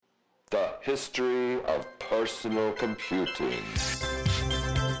The history of personal computing.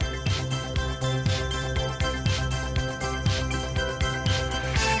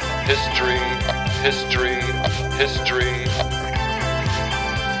 History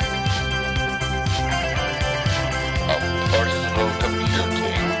of personal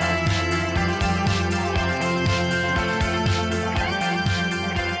computing.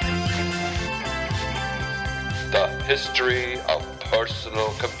 The history of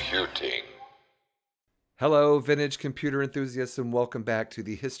personal computing. Hello, vintage computer enthusiasts, and welcome back to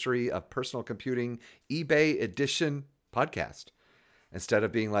the History of Personal Computing eBay Edition podcast. Instead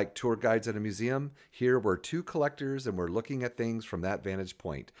of being like tour guides at a museum, here we're two collectors and we're looking at things from that vantage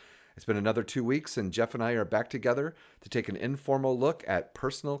point. It's been another 2 weeks, and Jeff and I are back together to take an informal look at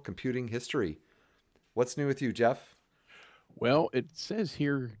personal computing history. What's new with you, Jeff? Well, it says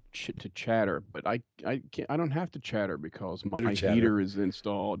here to chatter, but I don't have to chatter because my chatter. heater is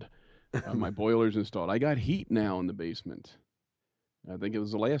installed. My boiler's installed. I got heat now in the basement. I think it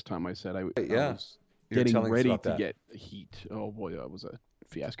was the last time I said I was You were getting telling us ready about to that. get heat. Oh boy, that was a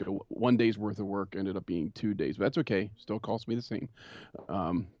fiasco. 1 day's worth of work ended up being 2 days, but that's okay. Still cost me the same.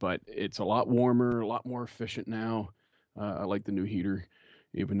 But it's a lot warmer, a lot more efficient now. I like the new heater,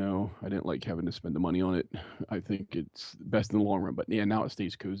 even though I didn't like having to spend the money on it. I think it's best in the long run. But yeah, now it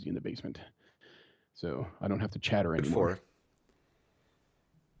stays cozy in the basement, so I don't have to chatter Good anymore. for it.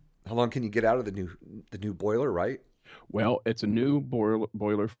 How long can you get out of the new boiler, right? Well, it's a new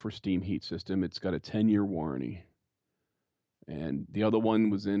boiler for steam heat system. It's got a 10-year warranty. And the other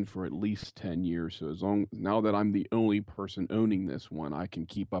one was in for at least 10 years. So now that I'm the only person owning this one, I can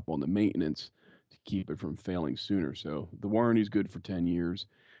keep up on the maintenance to keep it from failing sooner. So the warranty is good for 10 years.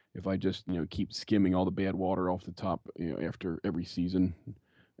 If I just, keep skimming all the bad water off the top, after every season,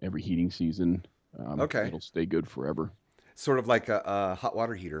 every heating season, Okay. it'll stay good forever. Sort of like a hot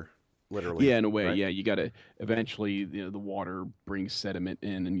water heater, literally. Yeah, in a way, right? yeah. You got to eventually, the water brings sediment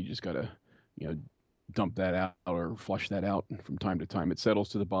in, and you just got to, dump that out or flush that out from time to time. It settles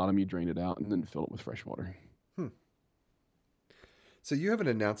to the bottom, you drain it out, and then fill it with fresh water. So you have an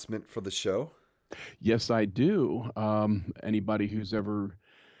announcement for the show? Yes, I do. Anybody who's ever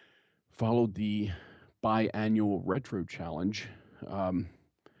followed the biannual retro challenge,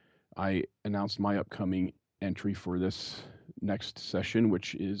 I announced my upcoming entry for this next session,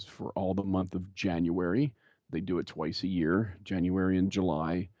 which is for all the month of January. They do it twice a year, January and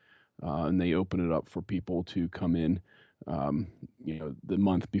July, and they open it up for people to come in, the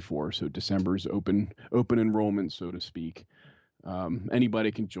month before. So December's open enrollment, so to speak.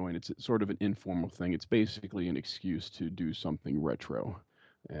 Anybody can join. It's sort of an informal thing. It's basically an excuse to do something retro.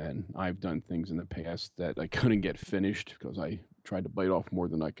 And I've done things in the past that I couldn't get finished because I tried to bite off more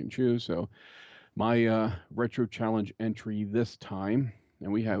than I can chew. So my retro challenge entry this time,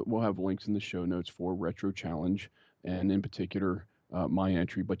 and we'll have links in the show notes for retro challenge, and in particular my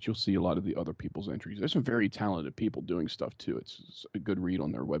entry, but you'll see a lot of the other people's entries. There's some very talented people doing stuff too. It's a good read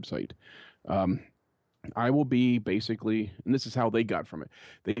on their website. I will be basically, and this is how they got from it.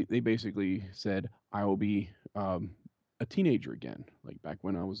 They basically said I will be a teenager again, like back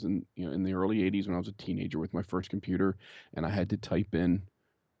when I was in the early '80s when I was a teenager with my first computer, and I had to type in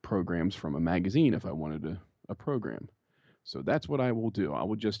programs from a magazine if I wanted a program. So that's what I will do. I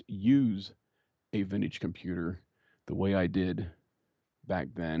will just use a vintage computer the way I did back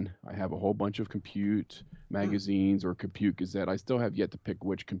then. I have a whole bunch of compute magazines or Compute Gazette. I still have yet to pick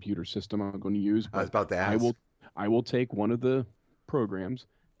which computer system I'm going to use. I was about to I ask. will take one of the programs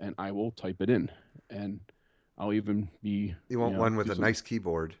and I will type it in, and I'll even be. You want one with do a some- nice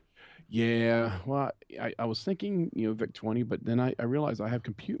keyboard. Yeah, well, I was thinking, VIC 20, but then I realized I have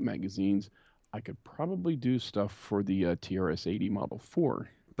compute magazines. I could probably do stuff for the TRS 80 Model 4.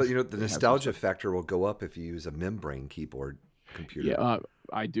 But the They have some nostalgia factor will go up if you use a membrane keyboard computer. Yeah,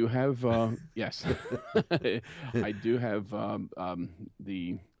 I do have, yes, I do have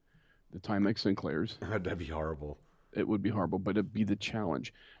the Timex Sinclairs. That'd be horrible. It would be horrible, but it'd be the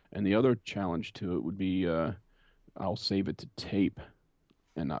challenge. And the other challenge to it would be I'll save it to tape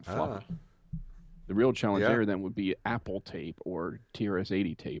and not floppy. The real challenge there then would be Apple tape or TRS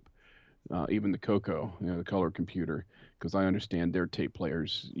 80 tape, even the Coco, the color computer, because I understand their tape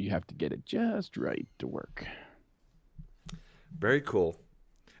players, you have to get it just right to work. Very cool.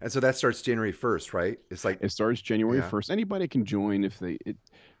 And so that starts January 1st, right? It's like It starts January Yeah. 1st. Anybody can join if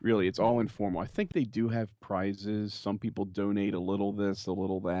it's all informal. I think they do have prizes. Some people donate a little this, a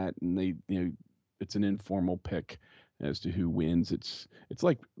little that, and it's an informal pick as to who wins. It's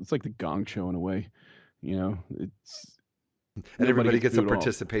like the Gong Show in a way. It's And Nobody everybody gets gets to a do it all.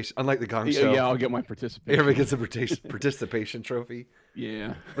 participation, unlike the Gong Yeah, Show. yeah, I'll get my participation. Everybody gets a participation trophy.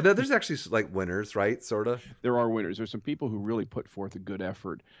 Yeah. But no, there's actually like winners, right? Sort of. There are winners. There's some people who really put forth a good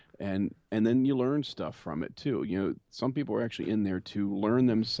effort, and then you learn stuff from it too. You know, some people are actually in there to learn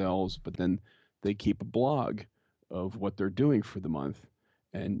themselves, but then they keep a blog of what they're doing for the month,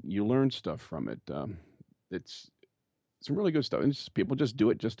 and you learn stuff from it. It's some really good stuff. And people just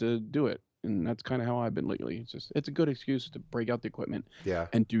do it just to do it, and that's kind of how I've been lately. It's a good excuse to break out the equipment Yeah.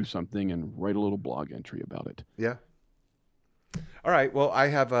 and do something and write a little blog entry about it. Yeah. All right. Well, I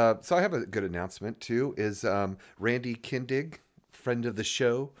have a good announcement too. Is Randy Kindig, friend of the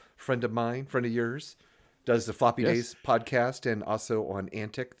show, friend of mine, friend of yours, does the Floppy Yes. Days podcast and also on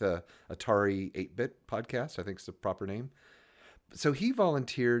Antic, the Atari 8-bit podcast. I think is the proper name. So he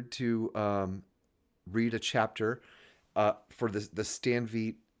volunteered to read a chapter for the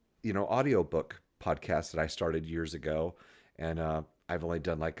Stanviet, audiobook podcast that I started years ago, and I've only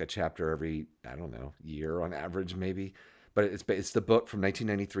done like a chapter every, I don't know, year on average maybe. But it's the book from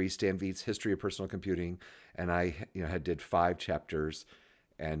 1993, Stan Viet's History of Personal Computing, and I had did 5 chapters,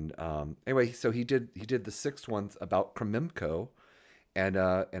 and anyway, so he did the 6th one about Kremimco, and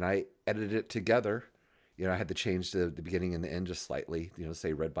I edited it together. I had to change the beginning and the end just slightly,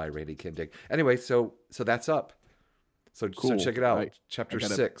 say read by Randy Kindig. Anyway, so that's up. So Cool. check it out, I chapter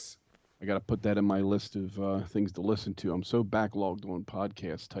gotta 6. I got to put that in my list of things to listen to. I'm so backlogged on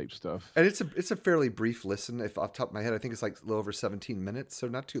podcast type stuff. And it's a fairly brief listen. If off the top of my head, I think it's like a little over 17 minutes, so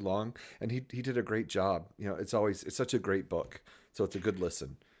not too long. And he did a great job. It's such a great book, so it's a good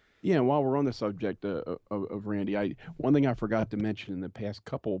listen. Yeah, and while we're on the subject of Randy, one thing I forgot to mention in the past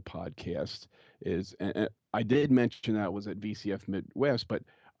couple podcasts is, and I did mention that was at VCF Midwest, but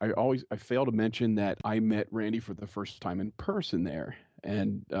I failed to mention that I met Randy for the first time in person there,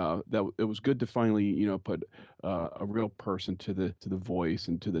 and that it was good to finally put a real person to the voice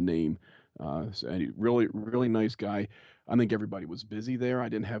and to the name. And really nice guy. I think everybody was busy there. I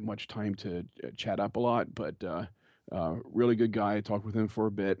didn't have much time to chat up a lot, but really good guy. I talked with him for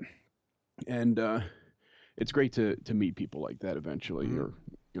a bit, and it's great to meet people like that eventually, or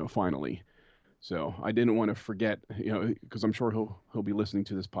finally. So I didn't want to forget, because I'm sure he'll be listening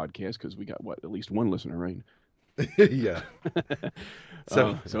to this podcast, because we got at least one listener, right? Yeah.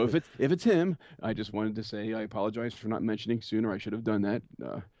 So if it's him, I just wanted to say I apologize for not mentioning sooner. I should have done that.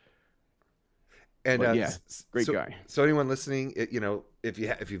 And But yeah, great guy. So anyone listening,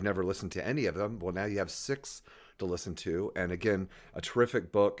 if you've never listened to any of them, well, now you have 6 to listen to. And again, a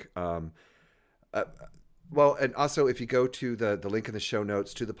terrific book. Well, and also if you go to the link in the show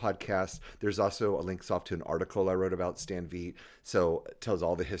notes to the podcast, there's also a link off to an article I wrote about Stan Viet. So it tells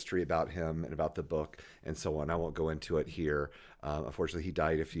all the history about him and about the book and so on. I won't go into it here. Unfortunately, he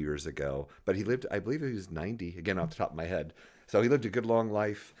died a few years ago, but he lived, I believe he was 90, again, off the top of my head. So he lived a good, long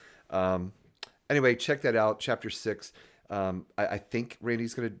life. Anyway, check that out, chapter 6. I think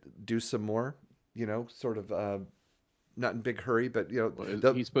Randy's going to do some more, sort of not in big hurry, but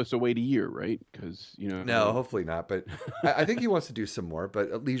He's supposed to wait a year, right? Because no, hopefully not. But I think he wants to do some more,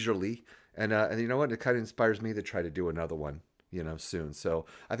 but leisurely. And you know what? It kind of inspires me to try to do another one, soon. So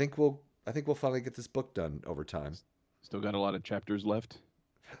I think we'll finally get this book done over time. Still got a lot of chapters left.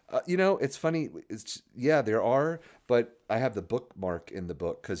 It's funny. There are, but I have the bookmark in the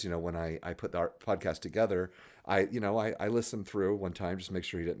book because when I put the podcast together, I listened through one time just to make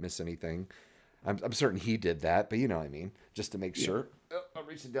sure he didn't miss anything. I'm certain he did that, but what I mean, just to make sure. Oh, I'm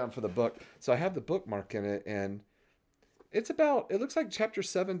reaching down for the book, so I have the bookmark in it, and it looks like chapter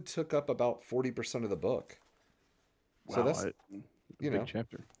 7 took up about 40% of the book. Wow, So that's big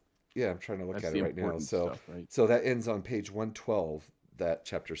chapter. Yeah, I'm trying to look That's at the it right now. important So stuff, right? so that ends on page 112. That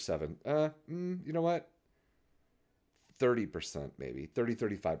chapter 7. You know what? 30% maybe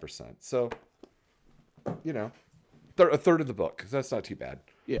 35%. So a third of the book. So that's not too bad.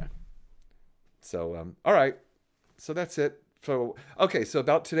 Yeah. So, all right. So that's it. So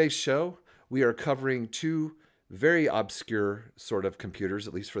about today's show, we are covering 2 very obscure sort of computers,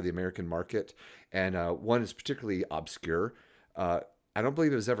 at least for the American market. And one is particularly obscure. I don't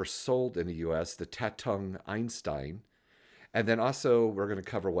believe it was ever sold in the U.S., the Tatung Einstein. And then also we're going to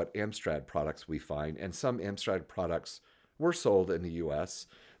cover what Amstrad products we find. And some Amstrad products were sold in the U.S.,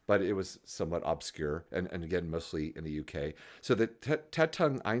 but it was somewhat obscure, and again, mostly in the UK. So the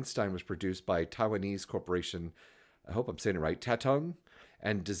Tatung Einstein was produced by Taiwanese corporation, I hope I'm saying it right, Tatung,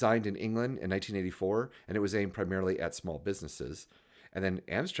 and designed in England in 1984, and it was aimed primarily at small businesses. And then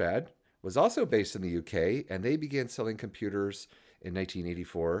Amstrad was also based in the UK, and they began selling computers in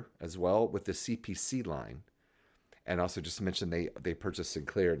 1984 as well with the CPC line. And also just to mention, they purchased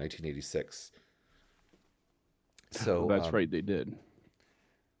Sinclair in 1986. Well, So, that's right, they did.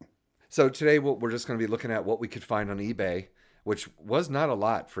 so today we're just going to be looking at what we could find on eBay, which was not a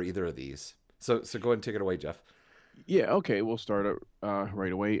lot for either of these. So go ahead and take it away, Jeff. Yeah, okay, we'll start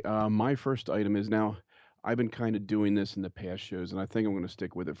right away. My first item is now, I've been kind of doing this in the past shows, and I think I'm going to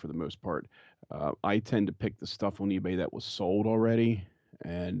stick with it for the most part. I tend to pick the stuff on eBay that was sold already,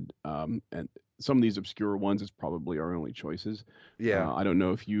 and some of these obscure ones is probably our only choices. Yeah. I don't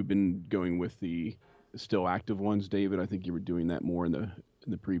know if you've been going with the still active ones, David. I think you were doing that more in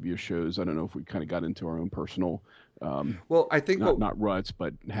the previous shows. I don't know if we kind of got into our own personal, Well, I think not ruts,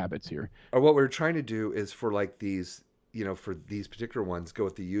 but habits here. what we're trying to do is for like these, for these particular ones, go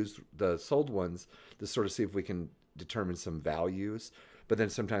with the sold ones to sort of see if we can determine some values. But then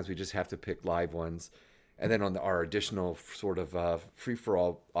sometimes we just have to pick live ones, and then on our additional sort of free for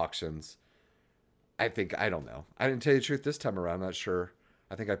all auctions, I don't know. I didn't tell you the truth this time around. I'm not sure.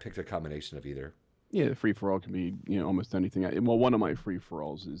 I think I picked a combination of either. Yeah, the free for all can be almost anything. Well, one of my free for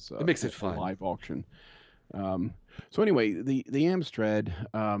alls is It makes it a fun. live auction. So anyway, the Amstrad,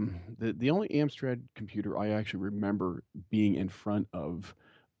 the only Amstrad computer I actually remember being in front of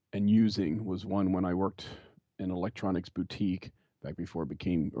and using was one when I worked in an electronics boutique back before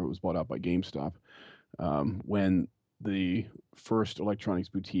it was bought out by GameStop. When the first electronics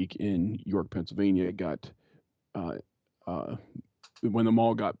boutique in York, Pennsylvania got uh, uh, when the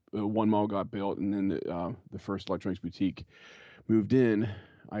mall got one mall got built, and then the first electronics boutique moved in.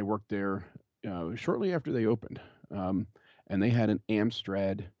 I worked there shortly after they opened, and they had an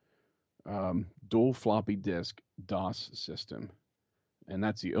Amstrad dual floppy disk DOS system, and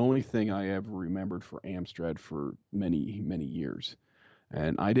that's the only thing I ever remembered for Amstrad for many years.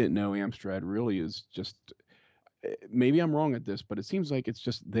 And I didn't know Amstrad really is just. Maybe I'm wrong at this, but it seems like it's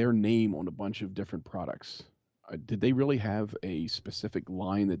just their name on a bunch of different products. Did they really have a specific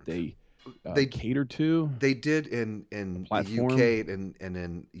line that they They cater to? they did in the Platform? UK and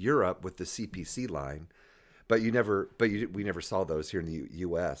in Europe with the CPC line, but we never saw those here in the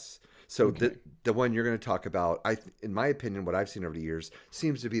US. So Okay. the one you're going to talk about, in my opinion, what I've seen over the years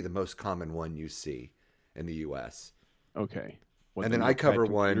seems to be the most common one you see in the US. Okay. What, And the then I notepad cover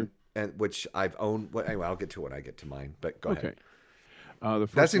computer? one and which I've owned. Well, anyway, I'll get to it when I get to mine. But go ahead. Okay. The That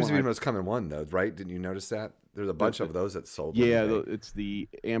first seems to one be I the most common one, though, right? Didn't you notice that? There's a bunch the of those that sold on yeah, eBay. it's the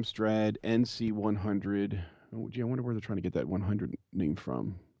Amstrad NC100. Oh, gee, I wonder where they're trying to get that 100 name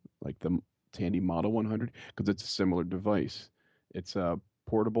from. Like the Tandy Model 100, because it's a similar device. It's a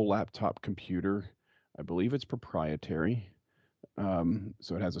portable laptop computer. I believe it's proprietary.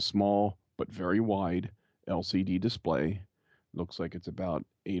 So it has a small but very wide LCD display. Looks like it's about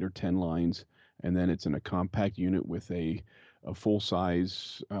 8 or 10 lines, and then it's in a compact unit with a full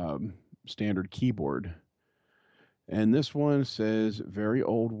size standard keyboard. And this one says very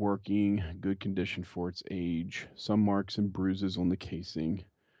old working, good condition for its age. Some marks and bruises on the casing.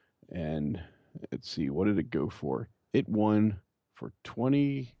 And let's see, what did it go for? It won for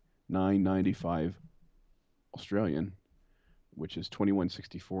 29.95 Australian, which is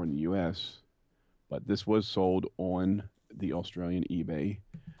 21.64 in the US. But this was sold on the Australian eBay.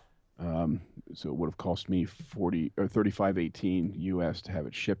 So it would have cost me 35.18 US to have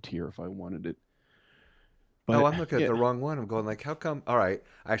it shipped here if I wanted it. Oh, But I'm looking at yeah, the wrong one. I'm going like, how come? All right.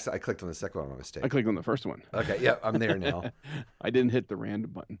 Actually, I clicked on the second one by I mistake. clicked on the first one. Okay. Yeah, I'm there now. I didn't hit the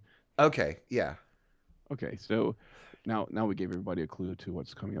random button. Okay. Yeah. Okay, so now we gave everybody a clue to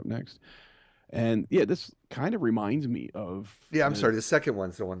what's coming up next. And yeah, this kind of reminds me of Yeah, I'm sorry. The second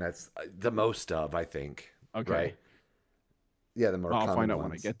one's the one that's the most of, I think. Okay. Right? Yeah, the more I'll common find out ones.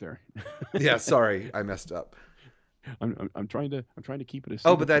 when I get there. Yeah, sorry. I messed up. I'm trying to keep it a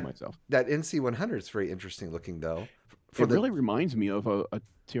Oh, secret but to myself. that NC100 is very interesting looking, though. It really reminds me of a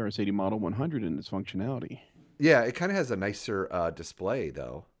TRS-80 Model 100 in its functionality. Yeah, it kind of has a nicer display,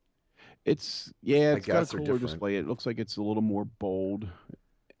 though. It's I it's got a guess they're cooler different. display. It looks like it's a little more bold,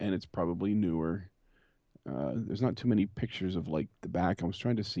 and it's probably newer. There's not too many pictures of like the back. I was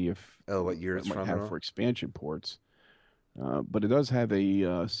trying to see if Oh, what year what it's it might from? have for expansion ports. But it does have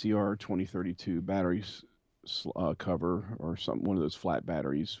a CR 2032 battery cover or one of those flat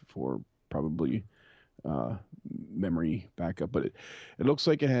batteries for probably uh, memory backup. But it looks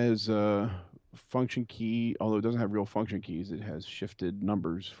like it has function key, although it doesn't have real function keys. It has shifted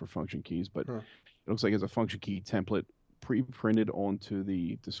numbers for function keys, but Huh. it looks like it's a function key template pre-printed onto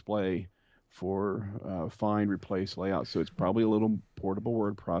the display for find, replace, layout. So it's probably a little portable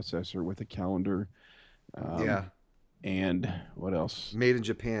word processor with a calendar. Yeah. And what else? Made in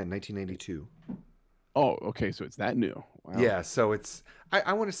Japan, 1992. Oh, okay. So it's that new. Wow. Yeah, so it's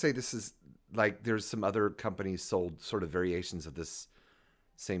I want to say this is like there's some other companies sold sort of variations of this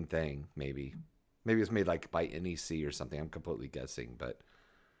same thing, maybe. Maybe it was made like by NEC or something. I'm completely guessing, but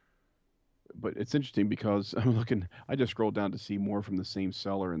But it's interesting because I'm looking. I just scrolled down to see more from the same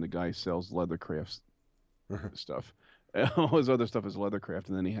seller, and the guy sells leathercraft kind stuff. All his other stuff is leathercraft,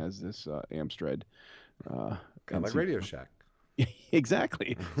 and then he has this Amstrad uh, of like Radio NC. Shack.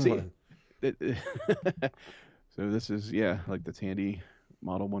 Exactly. See, it, so this is like the Tandy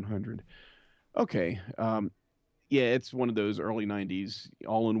Model 100. Okay. Yeah, it's one of those early 90s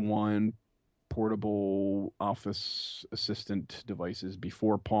all-in-one portable office assistant devices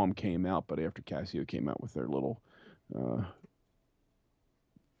before Palm came out, but after Casio came out with their little uh,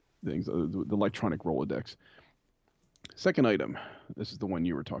 things, the electronic Rolodex. Second item. This is the one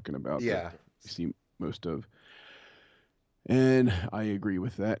you were talking about that Yeah. you see most of. And I agree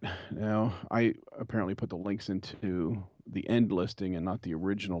with that. Now, I apparently put the links into the end listing and not the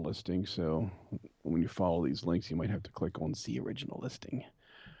original listing. So when you follow these links, you might have to click on see original listing.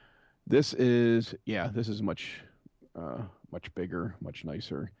 This is much bigger, much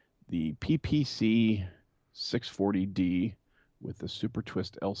nicer. The PPC 640D with the Super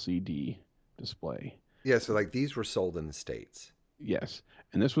Twist LCD display. Yeah, so like these were sold in the States. Yes,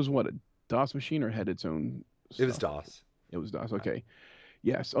 and this was what, a DOS machine, or had its own It was stuff? DOS. It was DOS. Okay.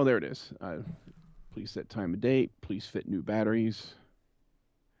 Yes. Oh, there it is. Please set time and date. Please fit new batteries.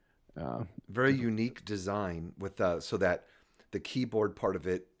 Very unique design with so that the keyboard part of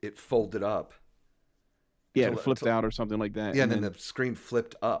it folded up. Yeah, to, it flipped to, out or something like that. yeah, and then the screen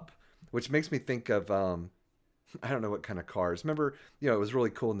flipped up, which makes me think of I don't know what kind of cars. Remember, it was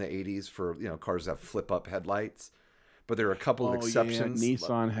really cool in the 80s for, cars that flip up headlights. But there are a couple of exceptions. Yeah,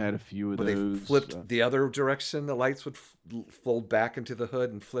 Nissan had a few of where those. they flipped the other direction. The lights would fold back into the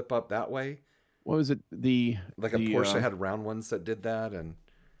hood and flip up that way. What was it? Like a Porsche had round ones that did that, and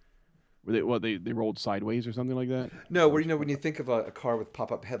were they rolled sideways or something like that? no, where when you think of a car with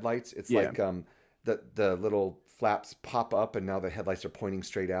pop up headlights, it's like the little flaps pop up and now the headlights are pointing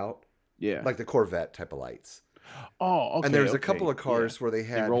straight out. Yeah, like the Corvette type of lights. Oh, okay. And there's a couple of cars where they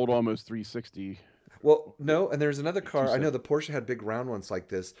had rolled almost 360. Well, no, and there's another car. I know 270. the Porsche had big round ones like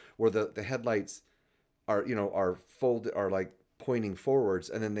this, where the headlights are are like pointing forwards,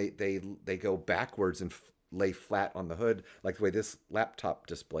 and then they go backwards and lay flat on the hood, like the way this laptop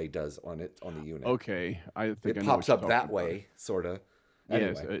display does on the unit. Okay, I think It I know pops what up you're that talking way, about. sort of.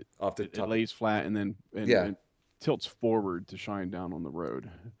 Yes, Anyway, off the it top. lays flat and then and tilts forward to shine down on the road.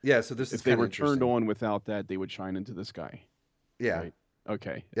 Yeah, so this is If they kind of were turned interesting. on without that, they would shine into the sky. Yeah. Right?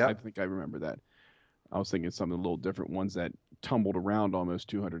 Okay. Yep. I think I remember that. I was thinking something a little different, ones that tumbled around almost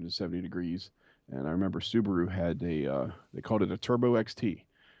 270 degrees. And I remember Subaru had they called it a Turbo XT.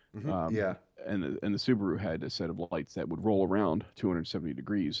 Mm-hmm. Yeah. And the Subaru had a set of lights that would roll around 270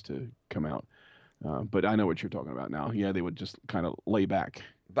 degrees to come out. But I know what you're talking about now. Yeah, they would just kind of lay back.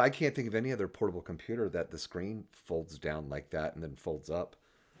 But I can't think of any other portable computer that the screen folds down like that and then folds up.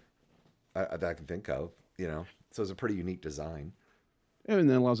 That I can think of, So it's a pretty unique design. And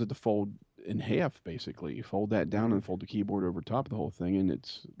then allows it to fold in half, basically. You fold that down and fold the keyboard over top of the whole thing, and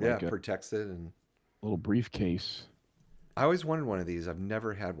it's like protects it and little briefcase. I always wanted one of these. I've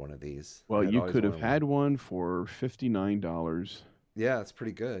never had one of these. Well, you could have had one for $59. Yeah, it's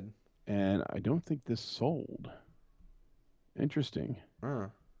pretty good. And I don't think this sold. Interesting.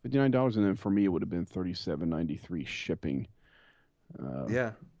 $59, and then for me it would have been $37.93 shipping.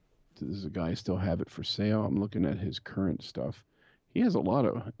 Yeah. Does the guy still have it for sale? I'm looking at his current stuff. He has a lot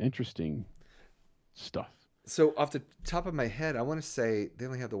of interesting stuff. So off the top of my head, I want to say they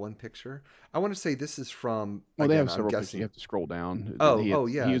only have the one picture. I want to say this is from. Well, again, they have several I'm pictures. guessing. You have to scroll down.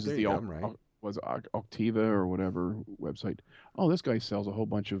 Yeah. He uses there you go, I'm right. was it Octiva or whatever website. Oh, this guy sells a whole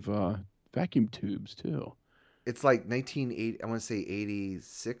bunch of vacuum tubes too. It's like 1980. I want to say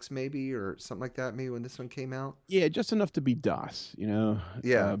 86 maybe or something like that. Maybe when this one came out. Yeah, just enough to be DOS. Yeah.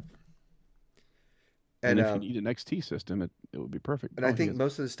 And if you need an XT system, it would be perfect. And I think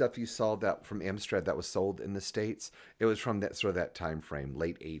most of the stuff you saw that from Amstrad that was sold in the States, it was from that time frame,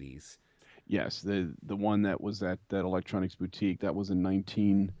 late 80s. Yes, the one that was at that electronics boutique, that was in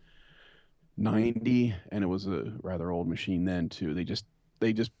 1990, and it was a rather old machine then too. They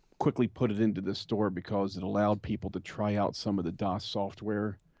just quickly put it into the store because it allowed people to try out some of the DOS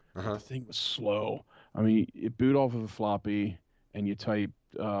software. The thing was slow. I mean, it boot off of a floppy, and you type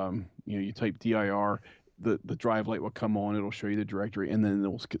dir, the drive light will come on, it'll show you the directory, and then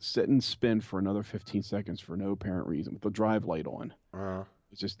it'll sit and spin for another 15 seconds for no apparent reason with the drive light on.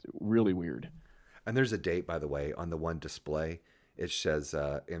 It's just really weird. And there's a date, by the way, on the one display. It says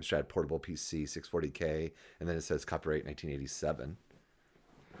Amstrad Portable PC 640K, and then it says copyright 1987.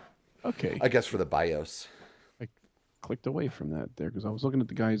 Okay. I guess for the BIOS. clicked away from that there because I was looking at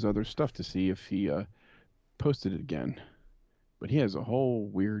the guy's other stuff to see if he posted it again. But he has a whole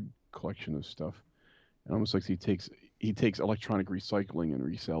weird collection of stuff. It almost like he takes electronic recycling and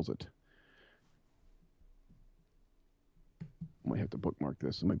resells it. I might have to bookmark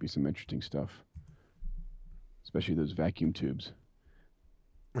this. There might be some interesting stuff, especially those vacuum tubes.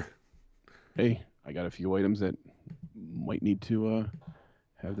 Hey, I got a few items that might need to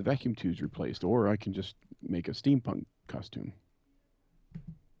have the vacuum tubes replaced, or I can just make a steampunk costume.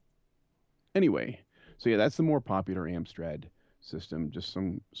 Anyway, so yeah, that's the more popular Amstrad system, just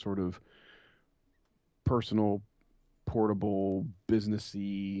some sort of personal, portable,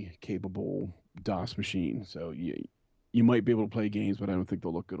 businessy, capable DOS machine. So you might be able to play games, but I don't think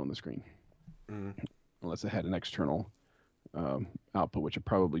they'll look good on the screen. Unless it had an external output, which it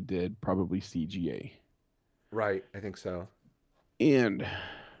probably did, probably CGA. Right, I think so. And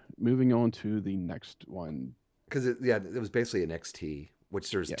moving on to the next one. Because it was basically an XT,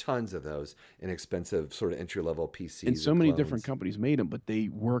 which there's tons of those inexpensive sort of entry-level PCs. And so many different companies made them, but they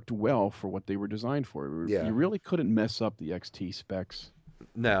worked well for what they were designed for. Yeah. You really couldn't mess up the XT specs.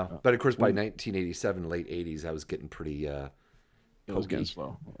 No, but of course by 1987, late 80s, I was getting pretty it was getting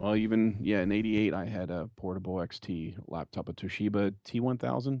slow. Well, even, in 88, I had a portable XT laptop, a Toshiba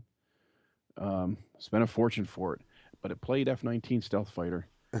T1000. Spent a fortune for it, but it played F-19 Stealth Fighter.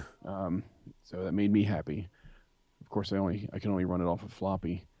 So that made me happy. Of course, I can only run it off a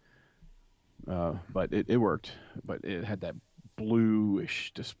floppy. But it worked. But it had that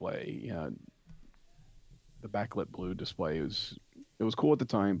bluish display. The backlit blue display it was cool at the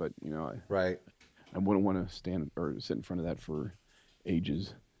time, but right. I wouldn't want to stand or sit in front of that for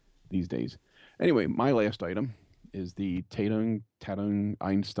ages these days. Anyway, my last item is the Tatung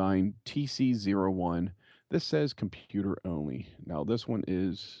Einstein TC01. This says computer only. Now this one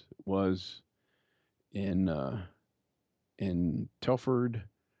was in Telford,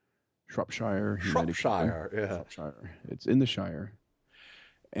 Shropshire. Shropshire. It's in the Shire.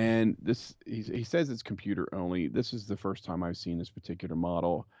 And this, he says it's computer only. This is the first time I've seen this particular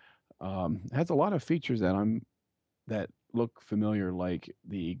model. It has a lot of features that look familiar, like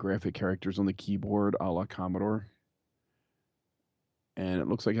the graphic characters on the keyboard a la Commodore. And it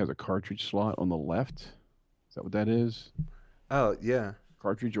looks like it has a cartridge slot on the left. Is that what that is? Oh, yeah.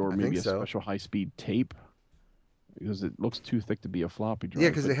 Cartridge, or maybe a special high-speed tape, because it looks too thick to be a floppy drive. Yeah,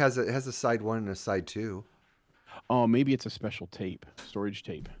 because it has a side 1 and a side 2. Oh, maybe it's a special tape, storage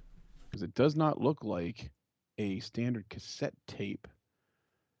tape, because it does not look like a standard cassette tape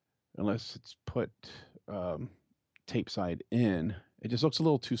unless it's put tape side in. It just looks a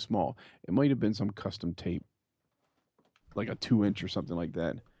little too small. It might have been some custom tape, like a 2-inch or something like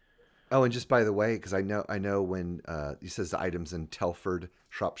that. Oh, and just by the way, because I know when he says the items in Telford,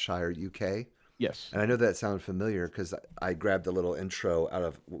 Shropshire, UK. Yes. And I know that sounded familiar because I grabbed a little intro out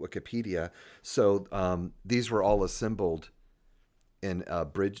of Wikipedia. So these were all assembled in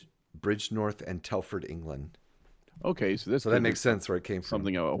Bridgnorth and Telford, England. Okay, so that makes sense where it came from.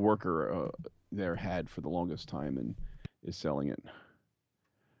 Something a worker there had for the longest time and is selling it.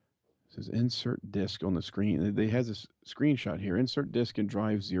 It says insert disk on the screen. It has a screenshot here. Insert disk in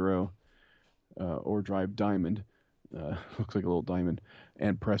drive 0 or drive diamond. Looks like a little diamond.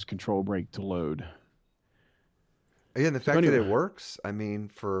 And press control brake to load. Yeah, and the fact that it works, I mean,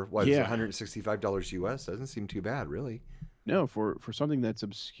 for what, it's $165 US, doesn't seem too bad, really. No, for something that's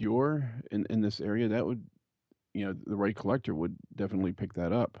obscure in this area, that would, the right collector would definitely pick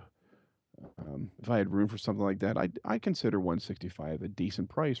that up. If I had room for something like that, I consider $165 a decent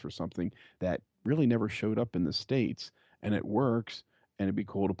price for something that really never showed up in the States, and it works, and it'd be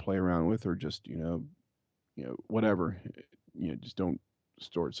cool to play around with, or just whatever. Just don't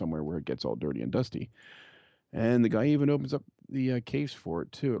store it somewhere where it gets all dirty and dusty. And the guy even opens up the case for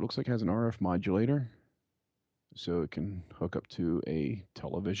it too. It looks like it has an RF modulator, so it can hook up to a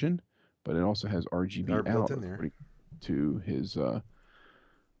television, but it also has RGB out in there to his.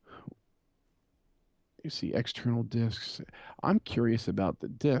 You see external discs. I'm curious about the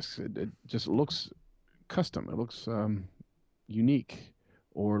discs. It just looks custom. It looks unique,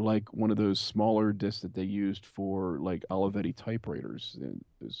 or like one of those smaller discs that they used for like Olivetti typewriters,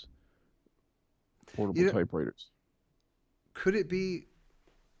 those portable typewriters. Could it be?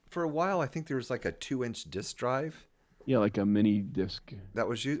 For a while, I think there was like a 2-inch disc drive. Yeah, like a mini disc that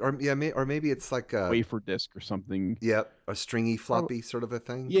was used, or maybe it's like a wafer disc or something. Yep, a stringy floppy sort of a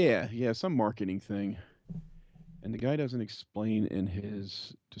thing. Yeah, some marketing thing. And the guy doesn't explain in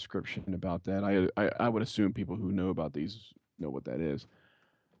his description about that. I would assume people who know about these know what that is.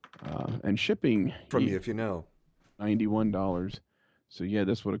 And shipping from you if you know, $91. So yeah,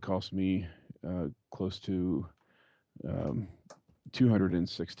 this would have cost me close to um,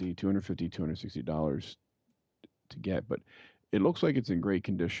 $260 to get, but it looks like it's in great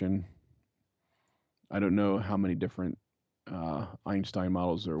condition. I don't know how many different Einstein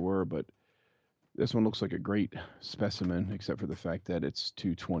models there were, but this one looks like a great specimen, except for the fact that it's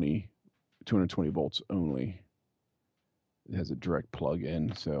 220 volts only. It has a direct plug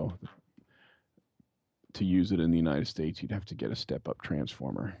in, so to use it in the United States, you'd have to get a step-up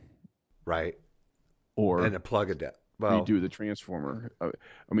transformer Right. or And a plug a well, redo the transformer.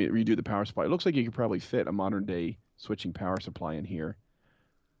 Redo the power supply. It looks like you could probably fit a modern-day switching power supply in here,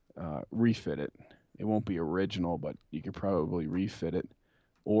 refit it. It won't be original, but you could probably refit it.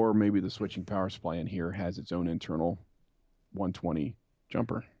 Or maybe the switching power supply in here has its own internal 120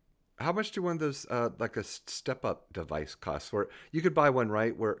 jumper. how much do one of those like a step up device cost? Where you could buy one,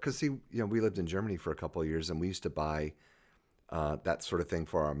 right? Where because see, we lived in Germany for a couple of years, and we used to buy that sort of thing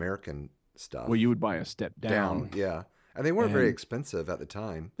for our American stuff. Well, you would buy a step down. Yeah, and they weren't very And expensive at the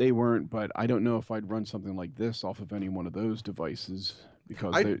time. they weren't, but I don't know if I'd run something like this off of any one of those devices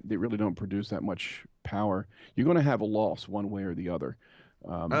because I they really don't produce that much power. You're going to have a loss one way or the other.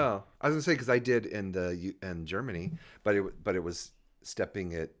 Oh, I was gonna say because I did in Germany, but it was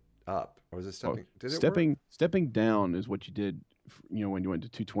stepping it up, or was it stepping? Did it work? Stepping down is what you did. When you went to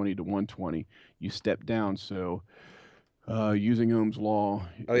 220 to 120, you stepped down. So using Ohm's law,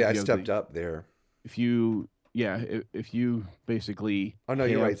 Oh yeah, I stepped up there. if you if you basically Oh no,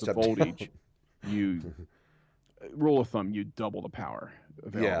 you're halve right. the Stepped voltage, you rule of thumb, you double the power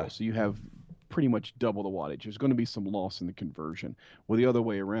available. Yeah. So you have pretty much double the wattage. There's going to be some loss in the conversion. Well, the other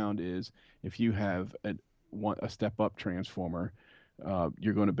way around is if you have a step up transformer,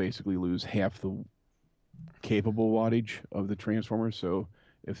 you're going to basically lose half the capable wattage of the transformer. So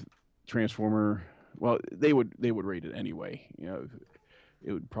if transformer, well, they would rate it anyway.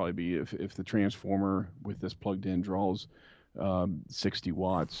 It would probably be if the transformer with this plugged in draws 60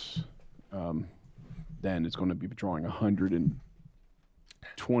 watts, then it's going to be drawing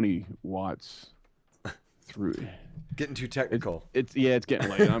 120 watts through. Getting too technical. It's getting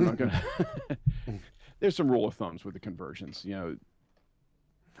late. I'm not gonna. There's some rule of thumbs with the conversions, So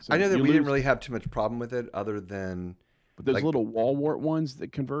I know that you we didn't lose- really have too much problem with it, other than but those like- little wall wart ones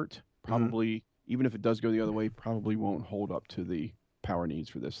that convert probably, even if it does go the other way, probably won't hold up to the power needs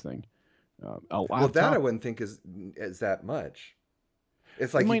for this thing. well, that I wouldn't think is that much.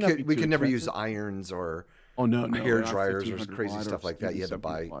 It's like might not be we too could never use expensive. irons or no, hair they're not dryers or 1500 crazy watt stuff like that. You had to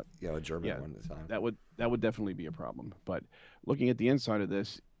buy 1700 watt. a German Yeah, one at the time. That would definitely be a problem. But looking at the inside of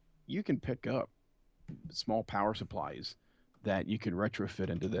this, you can pick up small power supplies that you can retrofit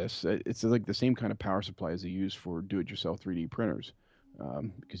into this. It's like the same kind of power supplies they use for do-it-yourself 3D printers,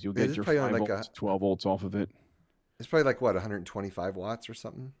 because you'll Yeah, get this your is probably 5 like volts, 12 volts off of it. It's probably like what 125 watts or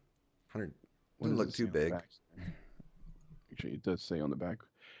something. 100 What doesn't does look it say too on the big. back? Actually, it does say on the back.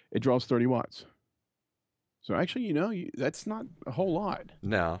 It draws 30 watts. So actually, that's not a whole lot.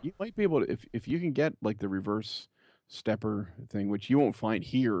 No, You might be able to, if you can get like the reverse stepper thing, which you won't find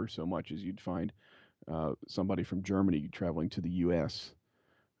here so much as you'd find somebody from Germany traveling to the U.S.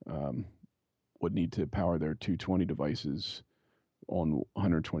 Would need to power their 220 devices on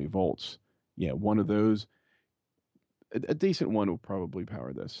 120 volts. Yeah, one of those, a decent one will probably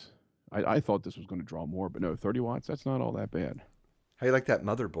power this. I thought this was going to draw more, but no, 30 watts, that's not all that bad. how you like that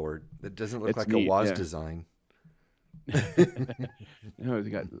motherboard? It doesn't look It's like neat, a WAS yeah. design. No, they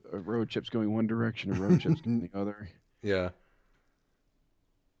got a row of chips going one direction, a row of chips going the other. Yeah,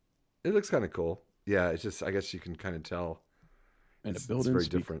 it looks kind of cool. Yeah, it's just I guess you can kind of tell. And It's a built-in very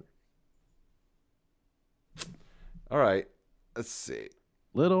speaker. different. All right, let's see.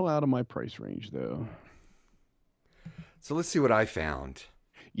 Little out of my price range, though. So let's see what I found.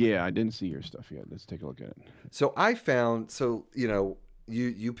 Yeah, I didn't see your stuff yet. Let's take a look at it. So I found,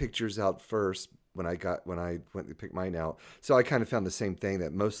 you picked yours out first when I went to pick mine out. So I kind of found the same thing,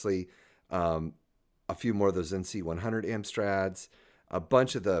 that mostly a few more of those NC100 Amstrads, a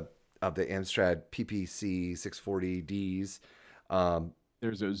bunch of the Amstrad PPC 640Ds,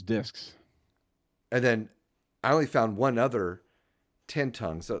 There's those discs. and then I only found one other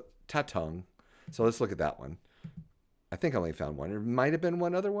Tatung. So let's look at that one. I think I only found one. There might have been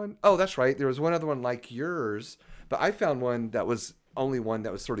one other one. Oh, that's right. There was one other one like yours, but I found one that was only one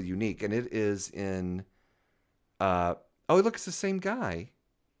that was sort of unique, and it is in. Oh, look, it's the same guy.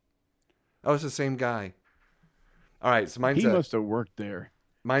 Oh, it's the same guy. All right, so He must have worked there.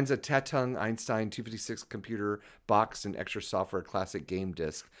 mine's a Tatung Einstein 256 computer box and extra software classic game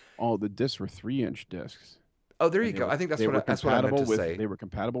disc. Oh, the discs were 3-inch discs. Oh, there you And go. I think that's what I meant to say. They were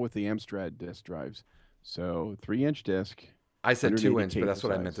compatible with the Amstrad disk drives. So 3-inch disc, I said 2 inch, but 180K for that's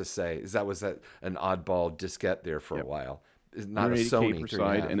what I meant size. to say. Is that was an oddball diskette there for a Yep. while? It's not a 180K Sony per three and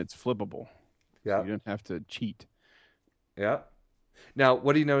a side, half. and it's flippable, so you Yep. don't have to cheat. Yep. Now,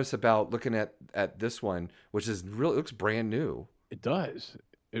 what do you notice about looking at this one, which is really looks brand new? It does.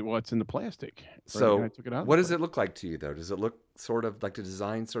 It's in the plastic. Right, I So, took it out of the what does it plastic. look like to you though? Does it look sort of like the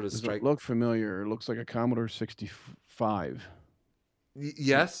design sort of Does it strike? look familiar? It looks like a Commodore 65.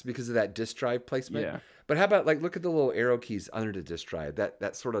 Yes, because of that disk drive placement. Yeah. But how about like look at the little arrow keys under the disk drive?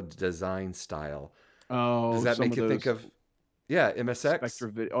 That sort of design style. Does Oh, that some make of you think those of MSX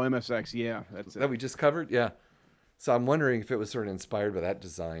Spectra video. Oh, MSX. Yeah, that's that it. we just covered? Yeah. So I'm wondering if it was sort of inspired by that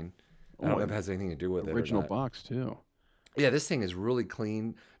design. I don't Oh, know if it and has anything to do with it or original not. box too. Yeah, this thing is really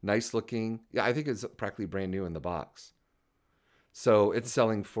clean, nice looking. Yeah, I think it's practically brand new in the box. So it's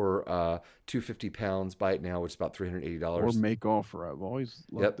selling for £250. Buy it now, which is about Or $380. make offer. I've always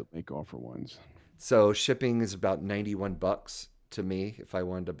loved Yep. the make offer ones. So shipping is about $91 to me if I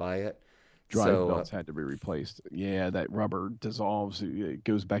wanted to buy it. Drive So belts had to be replaced. Yeah, that rubber dissolves. It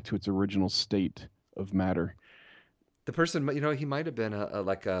goes back to its original state of matter. the person, he might have been a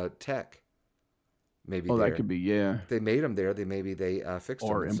like a tech maybe Oh, that there. could be, yeah. If they made them there, maybe they fixed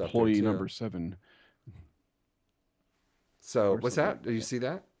them Or and stuff there employee too. number 7. So Or what's something that? like Did you that. see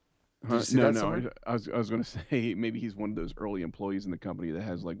that? Did you Huh? see No, that no. somewhere? I was going to say maybe he's one of those early employees in the company that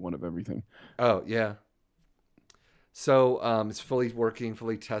has like one of everything. Oh yeah. So it's fully working,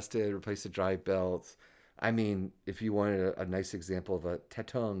 fully tested. Replace the drive belts. I mean, if you wanted a nice example of a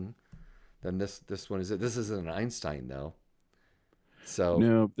Tatung, then this one is it. This isn't an Einstein though. So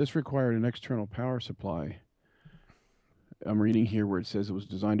No, this required an external power supply. I'm reading here where it says it was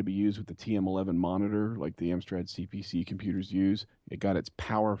designed to be used with the TM11 monitor, like the Amstrad CPC computers use. It got its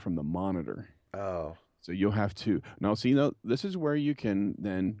power from the monitor. oh So you'll have to now see. Now this is where you can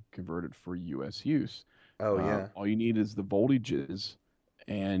then convert it for U.S. use. oh yeah. All you need is the voltages,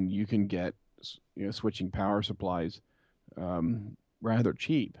 and you can get switching power supplies rather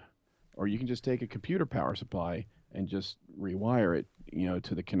cheap, or you can just take a computer power supply and just rewire it,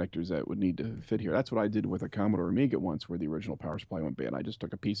 to the connectors that would need to fit here. That's what I did with a Commodore Amiga once, where the original power supply went bad. I just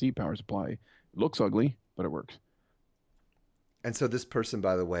took a PC power supply. It looks ugly, but it works. And so this person,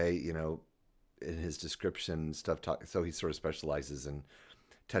 by the way, in his description stuff, so he sort of specializes in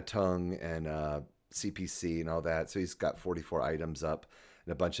Tatung and CPC and all that. So he's got 44 items up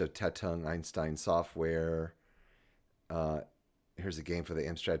and a bunch of Tatung Einstein software. Uh, Here's a game for the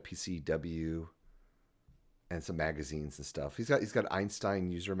Amstrad PCW and some magazines and stuff. He's got Einstein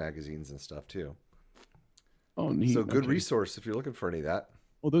user magazines and stuff too. Oh, neat. So good Okay. resource if you're looking for any of that.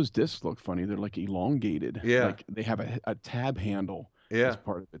 Well, those discs look funny. They're like elongated. Yeah, Like they have a tab handle as yeah.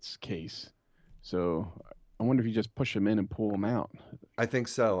 part of its case. So I wonder if you just push them in and pull them out. I think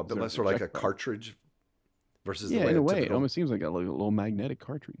so. Is But there less an sort of like a eject button? cartridge versus the Yeah, way in a a way, it typical. almost seems like a little magnetic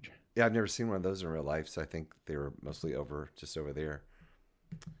cartridge. Yeah, I've never seen one of those in real life, so I think they were mostly just over there.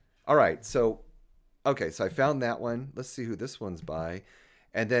 All right, so okay, so I found that one. Let's see who this one's by.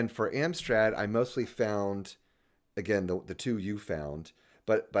 And then for Amstrad, I mostly found again the two you found,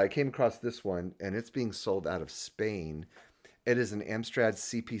 but I came across this one and it's being sold out of Spain. It is an Amstrad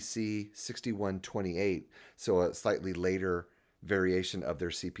CPC 6128, so a slightly later variation of their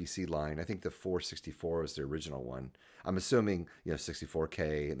CPC line. I think the 464 was the original one. I'm assuming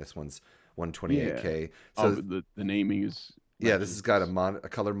 64K and this one's Yeah. 128K. Oh, So the naming is yeah, this has got matches. a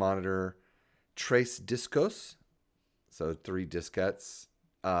color monitor, trace discos, so 3 diskettes,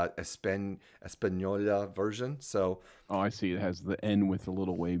 Espanola version. So Oh, I see. It has the N with the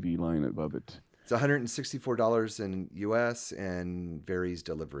little wavy line above it. it's $164 in US and varies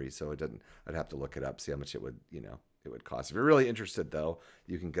delivery. So it doesn't. I'd have to look it up, see how much it would cost. If you're really interested, though,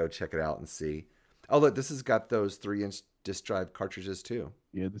 you can go check it out and see. Oh, look, this has got those 3-inch disk drive cartridges too.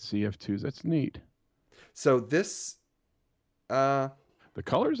 Yeah, the CF2s. That's neat. So this, uh, The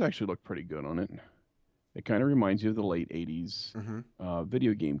colors actually look pretty good on it. It kind of reminds you of the late 80s mhm.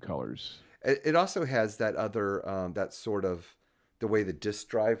 video game colors. It also has that other that sort of the way the disk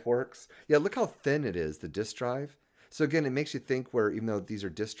drive works. Yeah, look how thin it is, the disk drive. So again, it makes you think where even though these are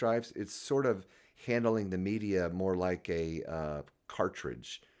disk drives, it's sort of handling the media more like a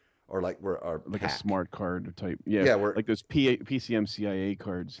cartridge or like we're our Like a pack. smart card type. Yeah, Yeah, where like those PCM CIA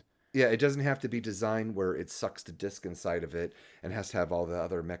cards. yeah, it doesn't have to be designed where it sucks the disk inside of it and has to have all the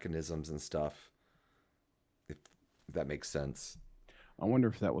other mechanisms and stuff. If that makes sense. I wonder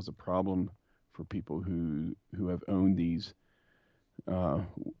if that was a problem for people who have owned these. Uh,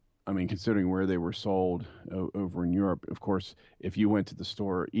 I mean, considering where they were sold over in Europe, of course, if you went to the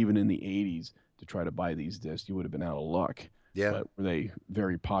store, even in the 80s, to try to buy these discs, you would have been out of luck. Yeah. But were they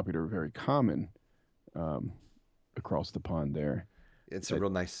very popular, very common? across the pond there. It's some real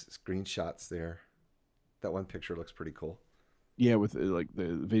nice screenshots there. That one picture looks pretty cool. Yeah, with like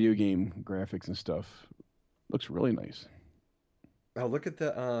the video game graphics and stuff, looks really nice. Oh, look at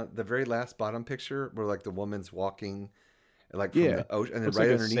the very last bottom picture where like the woman's walking like from Yeah, the ocean, and then looks like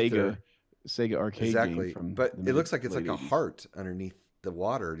right a underneath her. Sega arcade game Exactly. from But the it mid looks like to it's late like a '80s. heart underneath the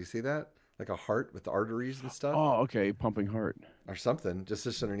water. Do you see that? Like a heart with the arteries and stuff Oh, okay, pumping heart. or something,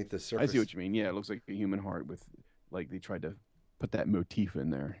 just underneath the I see surface. what you mean. Yeah, it looks like a human heart with like they tried to put that motif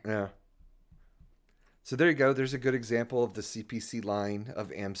in there. Yeah. So there you go. There's a good example of the CPC line of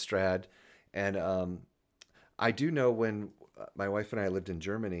Amstrad. And I do know when my wife and I lived in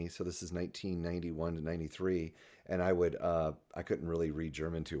Germany, so this is 1991 to 93, and I couldn't really read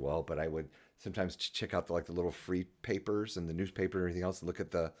German too well, but I would sometimes check out the little free papers and the newspaper and everything else and look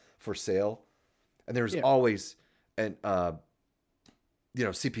at the for sale. And there was Yeah. always an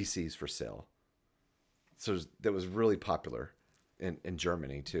CPCs for sale. So that was really popular in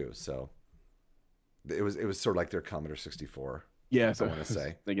Germany too. So it was sort of like their Commodore 64. Yeah, I so I want to was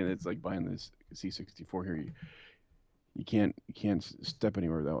say. thinking it's like buying this C64 here. You can't step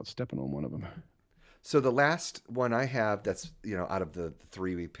anywhere without stepping on one of them. So the last one I have that's out of the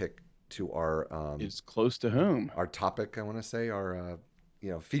three we picked to It's close to home. our topic, I want to say our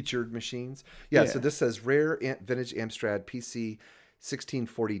featured machines. Yeah. So Yeah. this says rare vintage Amstrad PC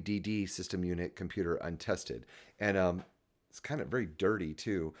 1640DD system unit computer untested, and it's kind of very dirty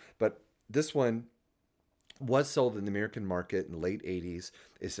too. But this one was sold in the American market in the late 80s.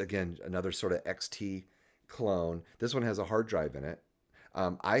 It's again another sort of XT clone. This one has a hard drive in it.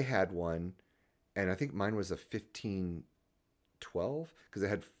 I had one, and I think mine was a 1512 because it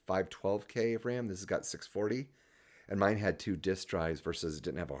had 512K of RAM. This has got 640, and mine had two disk drives versus it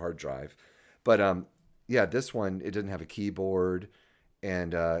didn't have a hard drive. But yeah, this one it didn't have a keyboard,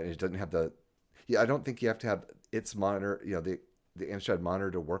 and it doesn't have the. Yeah, I don't think you have to have its monitor. The Amstrad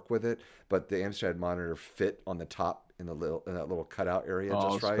monitor to work with it, but the Amstrad monitor fit on the top in that little cutout area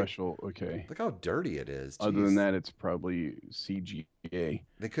Oh, just right. special. Okay. Look how dirty it is. Other than Jeez. that, it's probably CGA. They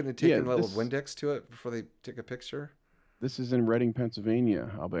couldn't have Yeah, taken a little Windex to it before they took a picture. this is in Reading, Pennsylvania.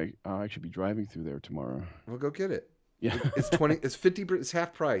 I'll actually be driving through there tomorrow. We'll go get it. Yeah, It's 20. It's 50. It's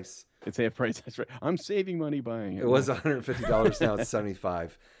half price. it's half price. That's right. I'm saving money buying it. It was $150. Now it's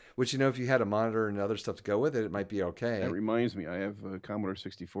 75. Which if you had a monitor and other stuff to go with it, it might be okay. That reminds me, I have Commodore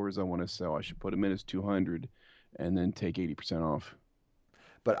 64s I want to sell. I should put them in as 200, and then take 80% off.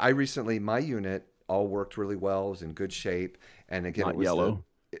 But I recently, my unit all worked really well. It was in good shape, and again, Not it was yellow.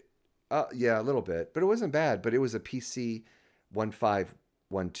 yeah, a little bit, but it wasn't bad. But it was a PC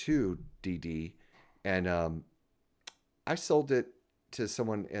 1512DD, and I sold it to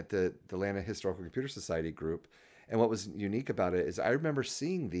someone at the Atlanta Historical Computer Society group. And what was unique about it is I remember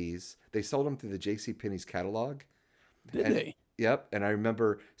seeing these. They sold them through the J.C. Penney's catalog. Did And they? yep, and I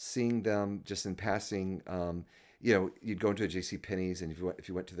remember seeing them just in passing. You'd go into a J.C. Penney's, and if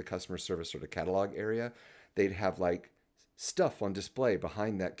you went to the customer service or the catalog area, they'd have like stuff on display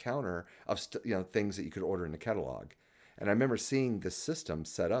behind that counter of things that you could order in the catalog. And I remember seeing this system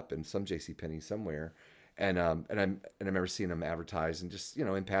set up in some J.C. Penney somewhere, and I remember seeing them advertised and just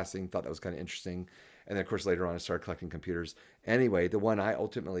in passing thought that was kind of interesting. And then of course later on I started collecting computers. Anyway, the one I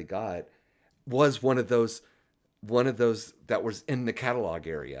ultimately got was one of those that was in the catalog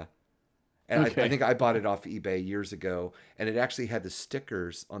area. And I Okay. think I bought it off eBay years ago, and it actually had the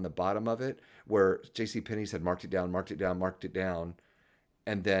stickers on the bottom of it where J.C. Penney's had marked it down, marked it down, marked it down,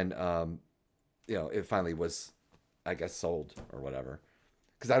 and then it finally was, I guess, sold or whatever.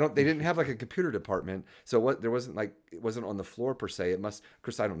 Because they didn't have like a computer department, so it wasn't on the floor per se. It must, of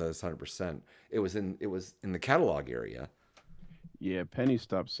course, I don't know this 100%. It was in the catalog area. Yeah, Penny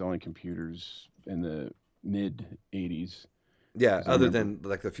stopped selling computers in the mid '80s. Yeah, Because I other remember than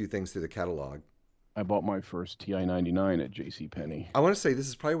like a few things through the catalog. I bought my first TI-99 at J.C. Penney. I want to say this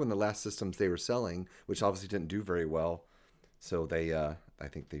is probably one of the last systems they were selling, which obviously didn't do very well. So I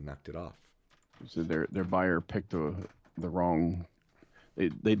think they knocked it off. So their buyer picked the wrong.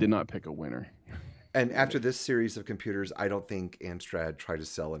 They did not pick a winner. And after this series of computers, I don't think Amstrad tried to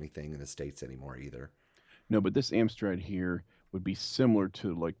sell anything in the States anymore either. No, but this Amstrad here would be similar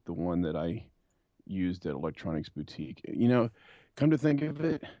to like the one that I used at Electronics Boutique. Come to think of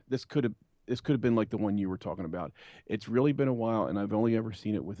it, this could have been like the one you were talking about. It's really been a while, and I've only ever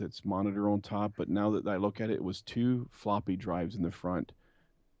seen it with its monitor on top. But now that I look at it, it was two floppy drives in the front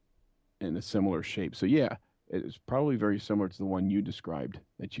in a similar shape. So yeah, it's probably very similar to the one you described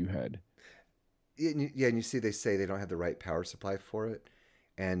that you had. Yeah, and you see they say they don't have the right power supply for it.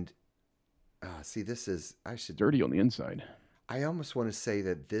 And see, this is, I should, Dirty on the inside. I almost want to say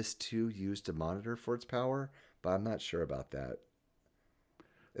that this too used a monitor for its power, but I'm not sure about that.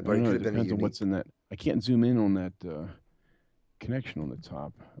 I But don't it know. could It have been a depends on what's unique. in that. I can't zoom in on that connection on the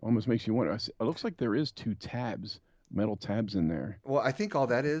top. Almost makes you wonder. It looks like there is two tabs, metal tabs in there. Well, I think all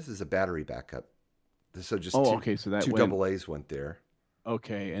that is a battery backup. So just Oh, two okay. So that two went double A's went there.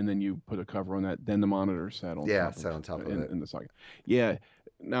 okay, and then you put a cover on that. Then the monitor sat on Yeah, top of sat on top of it. in the socket. Yeah.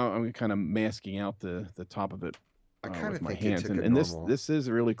 Now I'm kind of masking out the top of it I kind with of my think it hands, took a and normal. this is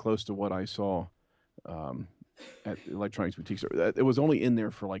really close to what I saw um, at Electronics Boutique. So it was only in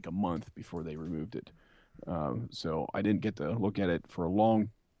there for like a month before they removed it. So I didn't get to look at it for a long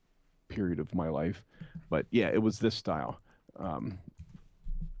period of my life, but yeah, it was this style. Um,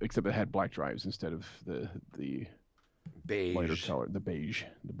 Except it had black drives instead of the lighter Beige. color, the beige,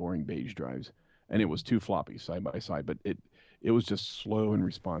 the boring beige drives, and it was two floppies side by side. But it was just slow in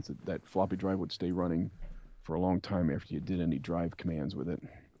response. That floppy drive would stay running for a long time after you did any drive commands with it.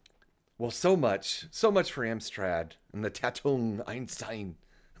 Well, so much for Amstrad and the Tatung Einstein.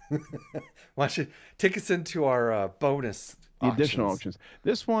 Why don't you take us into our bonus The additional auctions? auctions.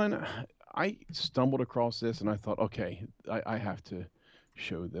 This one, I stumbled across this and I thought, okay, I have to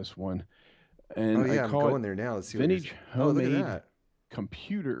show this one, Oh and I yeah, I'm call it going there now. Let's see what you're. vintage Oh, look at homemade that.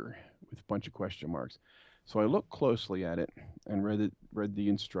 computer with a bunch of question marks. So I looked closely at it and read the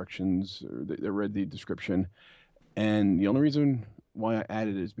instructions, read the description, and the only reason why I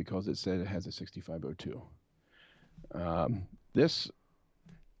added it is because it said it has a 6502. This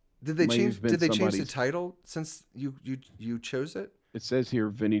Did they may have change? been Did they change the somebody's. title since you chose it? It says here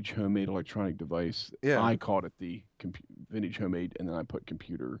vintage homemade electronic device. Yeah. I called it the vintage homemade, and then I put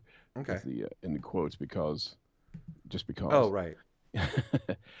computer Okay. with the in the quotes because just Oh because. right.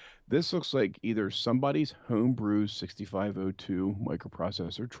 This looks like either somebody's homebrew 6502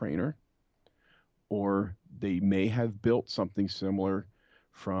 microprocessor trainer, or they may have built something similar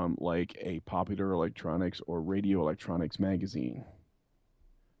from like a Popular Electronics or Radio Electronics magazine.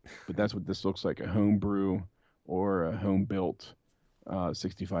 But that's what this looks like, a homebrew or a home built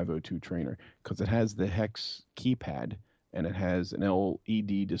 6502 trainer, because it has the hex keypad and it has an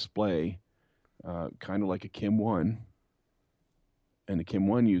LED display, kind of like a Kim 1. And the Kim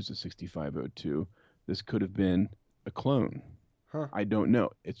 1 used a 6502. This could have been a clone. Huh. I don't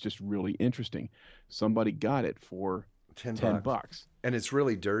know. It's just really interesting. Somebody got it for 10 10 bucks. bucks. And it's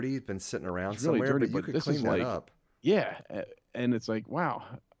really dirty. It's been sitting around It's really somewhere, dirty, but you but could this clean is that like, up. yeah. And it's like, wow,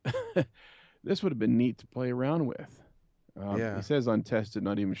 this would have been neat to play around with. Yeah. He says untested,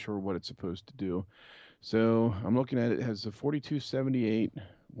 not even sure what it's supposed to do. So I'm looking at it. It has a 4278,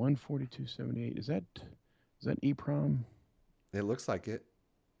 14278. Is that EEPROM? It looks like it.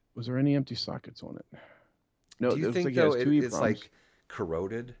 Was there any empty sockets on it? No, Do it you looks think like it though has two it's EEPROMs. like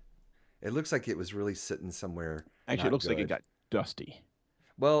corroded? It looks like it was really sitting somewhere Actually, it not looks like it good. got dusty. I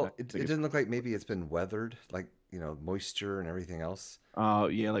Well, think it it's didn't look like maybe it's been weathered, like moisture and everything else.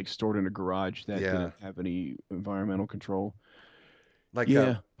 yeah, like stored in a garage that Yeah, didn't have any environmental control. like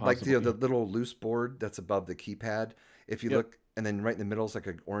Yeah, the possibly. little loose board that's above the keypad. If you Yep, look, and then right in the middle is like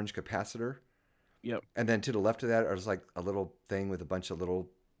an orange capacitor, yep. and then to the left of that is like a little thing with a bunch of little.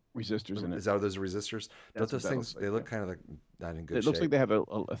 Resistors in it. Is that those resistors? Don't That's what those that looks things? like. They Yeah. look kind of like not in good It looks like shape. they have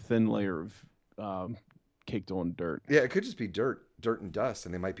a thin layer of caked on dirt. Yeah, it could just be dirt and dust,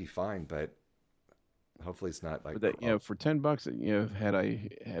 and they might be fine, but hopefully it's not like. But that, for 10 bucks, had I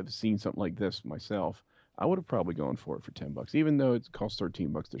have seen something like this myself, I would have probably gone for it for 10 bucks, even though it costs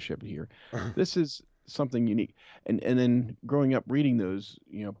 13 bucks to ship it here. This is something unique. And then growing up reading those,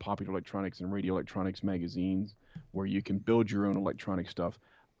 Popular Electronics and Radio Electronics magazines where you can build your own electronic stuff.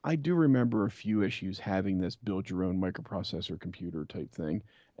 I do remember a few issues having this build your own microprocessor computer type thing,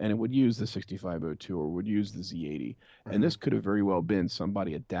 and it would use the 6502 or would use the Z80. And Mhm. this could have very well been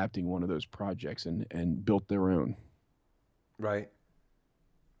somebody adapting one of those projects and built their own. Right.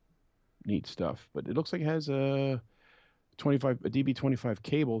 Neat stuff. But it looks like it has a DB25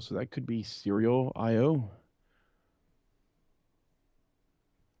 cable, so that could be serial I/O.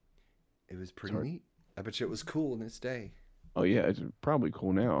 It was It's pretty hard. neat. I bet you it was cool in its day. Oh yeah, it's probably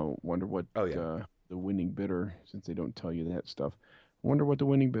cool now. Wonder what Oh yeah. the winning bidder, since they don't tell you that stuff. I wonder what the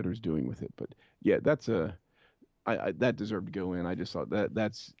winning bidder's doing with it. But yeah, that's that deserved to go in. I just thought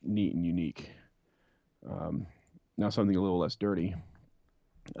that's neat and unique. Now something a little less dirty.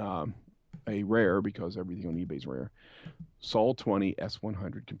 Um, a rare, because everything on eBay is rare. Sol 20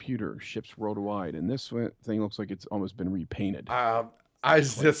 S100 computer ships worldwide, and this thing looks like it's almost been repainted. Um, Like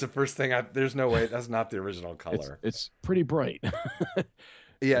that's the first thing. There's no way that's not the original color. it's pretty bright.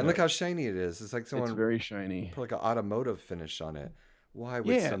 Yeah, and uh, look how shiny it is. It's like it's someone very shiny. put like an automotive finish on it. Why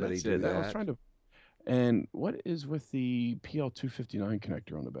would Yeah, somebody that's do it. I was that? trying to. And what is with the PL259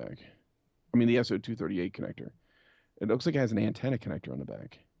 connector on the back? I mean, the SO238 connector. It looks like it has an antenna connector on the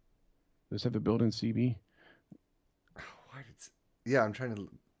back. Does it have a built-in CB? Why did? Yeah, I'm trying to.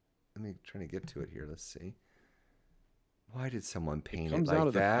 Let me trying to get to it here. Let's see. Why did someone It paint it comes out like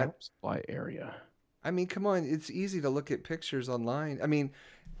of the power that? supply area. I mean, come on. It's easy to look at pictures online. I mean,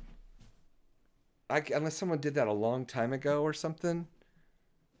 unless someone did that a long time ago or something,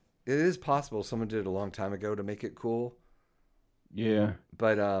 it is possible someone did it a long time ago to make it cool. Yeah.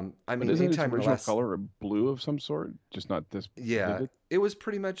 But I But mean, isn't its anytime in the original last, color a blue of some sort? Just not this yeah, vivid? it was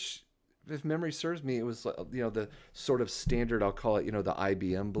pretty much. If memory serves me, it was the sort of standard. I'll call it the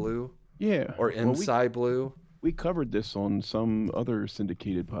IBM blue Yeah. or Well, MSI blue. we covered this on some other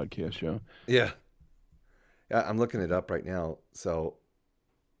syndicated podcast show. Yeah, yeah. I'm looking it up right now. So,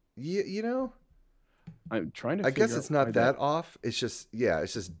 I'm trying to I guess figure it's out why not that that off. It's just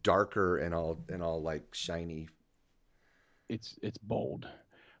it's just darker and all like shiny. it's bold.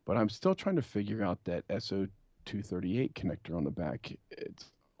 But I'm still trying to figure out that SO238 connector on the back. It's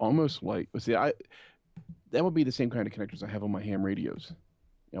almost like, see, that would be the same kind of connectors I have on my ham radios.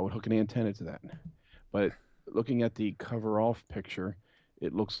 I would hook an antenna to that. But looking at the cover off picture,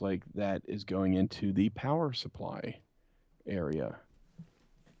 it looks like that is going into the power supply area,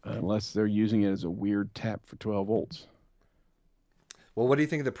 unless they're using it as a weird tap for 12 volts. Well, what do you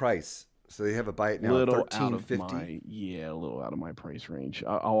think of the price? So they have a buy it now at Little out of 13.50. a little out of my price range.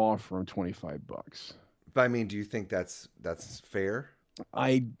 I'll offer them $25. But I mean, do you think that's fair?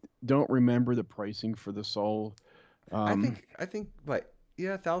 I don't remember the pricing for the Soul. I think what,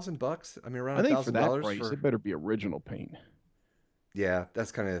 yeah, $1,000. I mean, around I a think for thousand that dollars price, for it better be original paint. yeah,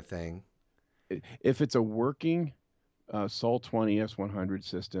 that's kind of the thing. If it's a working Sol 20 S100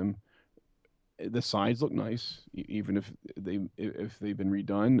 system, the sides look nice, even if they've been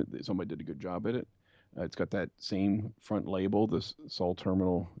redone. Somebody did a good job at it. It's got that same front label, the Sol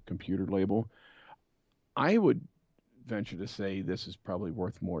Terminal computer label. I would venture to say this is probably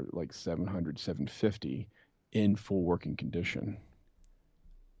worth more, like 700, 750 in full working condition.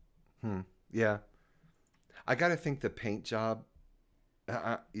 Yeah, I got to think the paint job.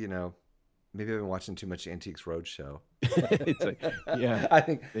 Maybe I've been watching too much Antiques Roadshow. It's like, yeah, I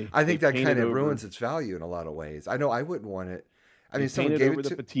think I they think that painted kind of over. ruins its value in a lot of ways. I know I wouldn't want it. I They mean, if someone painted gave over it the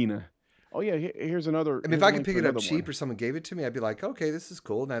to. patina. Oh yeah, here's another. I mean, if Here's a I could link pick for it up another cheap one. or someone gave it to me, I'd be like, okay, this is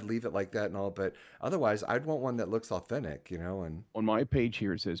cool, and I'd leave it like that and all. But otherwise, I'd want one that looks authentic, And On my page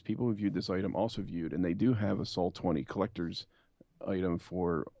here, it says people who viewed this item also viewed, and they do have a Sol 20 collector's item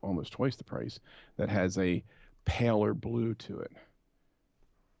for almost twice the price that has a paler blue to it.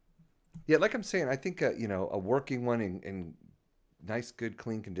 yeah, like I'm saying, I think a working one in nice, good,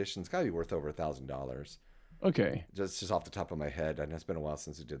 clean conditions got to be worth over $1,000. Okay, Just off the top of my head, and it's been a while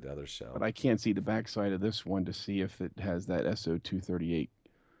since we did the other show. but I can't see the backside of this one to see if it has that SO238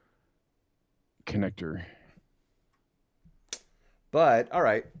 connector. But all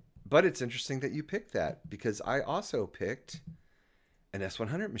right, but it's interesting that you picked that because I also picked an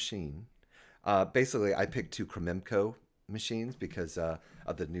S100 machine. Basically, I picked two Krememco machines because of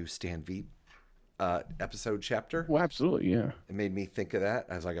the new Stan Veep episode chapter. Well, absolutely, yeah. It made me think of that.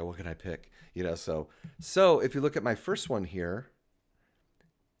 I was like, oh, what can I pick? So if you look at my first one here,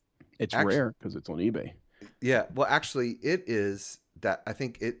 It's Actu- rare because it's on eBay. yeah, well, actually, it is that. I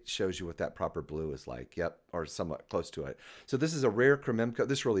think it shows you what that proper blue is like. Yep, or somewhat close to it. So this is a rare Krememco.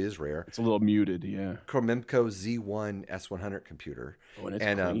 This really is rare. It's a little muted, yeah. Krememco Z1 S100 computer. Oh, and it's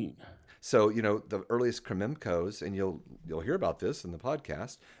And clean. so the earliest Krememcos, and you'll hear about this in the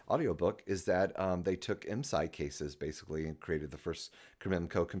podcast audiobook, is that they took MSI cases basically and created the first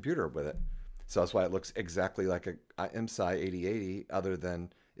Krememco computer with it. So that's why it looks exactly like a MSI 8080, other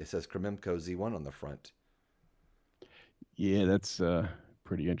than it says Krememco Z1 on the front. Yeah, that's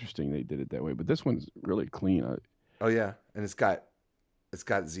pretty interesting. They did it that way, but this one's really clean. Oh yeah, and it's got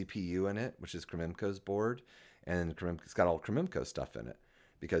ZPU in it, which is Krememco's board, and it's got all Krememco stuff in it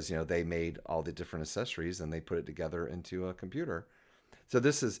because they made all the different accessories and they put it together into a computer. So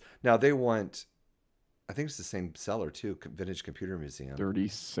this is now they want. I think it's the same seller too, Vintage Computer Museum.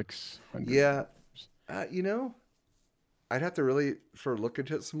 3,600. Yeah, I'd have to really look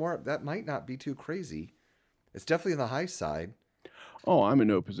into it some more. That might not be too crazy. It's definitely on the high side. Oh, I'm in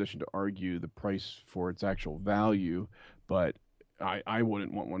no position to argue the price for its actual value, but I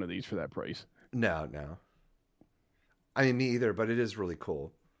wouldn't want one of these for that price. No. I mean, me either, but it is really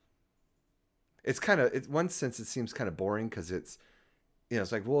cool. It's kind of, in one sense, it seems kind of boring because it's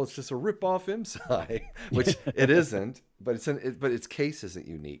like, well, it's just a rip-off MSI, which it isn't, but but its case isn't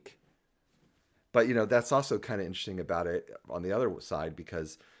unique. But, that's also kind of interesting about it on the other side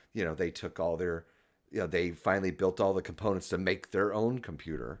because, they took all their, they finally built all the components to make their own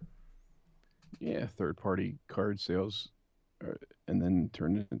computer. Yeah, third-party card sales, uh, and then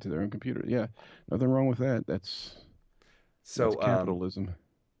turn it into their own computer. Yeah, nothing wrong with that. That's So, capitalism.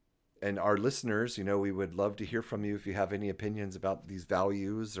 and our listeners, we would love to hear from you if you have any opinions about these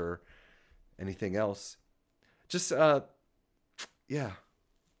values or anything else. Just, yeah,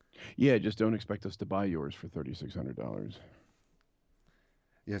 Yeah, just don't expect us to buy yours for $3,600.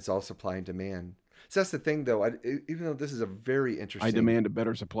 it's all supply and demand. So that's the thing, though. Even though this is a very I interesting, demand a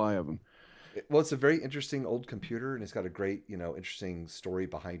better supply of them. well, it's a very interesting old computer, and it's got a great, interesting story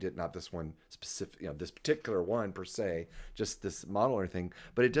behind it. Not this one specific, this particular one per se, just this model or thing.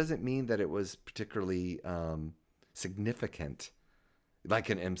 But it doesn't mean that it was particularly significant, like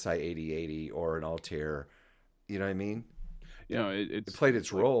an MSI 8080 or an Altair. You know what I mean? You know, It played it's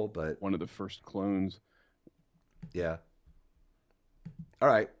its like role, but one of the first clones. yeah. All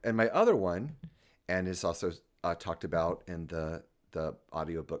right, and my other one, and is also talked about in the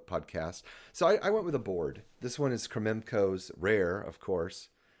audiobook podcast. So I went with a board. This one is Krememco's Rare, of course,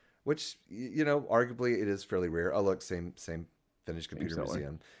 which arguably it is fairly rare. Oh, look, same Vintage Same Computer seller.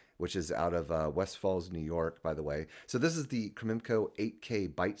 Museum, which is out of West Falls, New York, by the way. So this is the Krememco 8K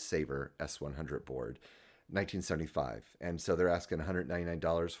Byte Saver S100 board, 1975, and so they're asking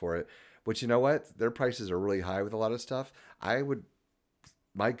 $199 for it. Which, you know what, their prices are really high with a lot of stuff.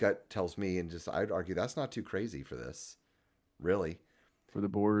 My gut tells me, and just I'd argue that's not too crazy for this, really. For the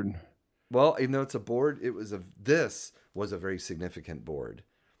board. Well, even though it's a board, this was a very significant board,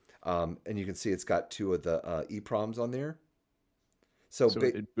 and you can see it's got two of the EPROMs on there. So, So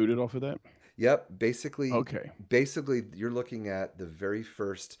it booted off of that? yep, basically, Okay. basically, you're looking at the very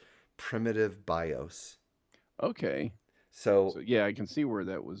first primitive BIOS. Okay. So, So yeah, I can see where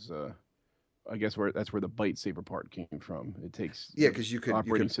that was. I guess where that's where the byte saver part came from. It takes yeah, the because you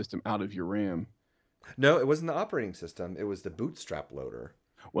operating could system out of your RAM. no, it wasn't the operating system; it was the bootstrap loader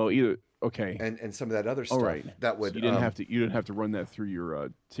Well, either okay, and some of that other all stuff right. that So would you didn't have to run that through your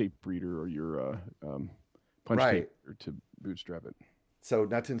tape reader or your punch tape right. reader to bootstrap it. So,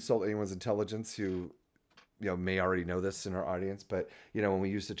 not to insult anyone's intelligence who may already know this in our audience, but when we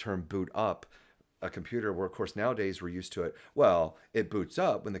use the term boot up a computer, where of course nowadays we're used to it, well, it boots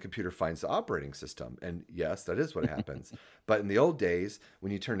up when the computer finds the operating system, and yes, that is what happens. But in the old days,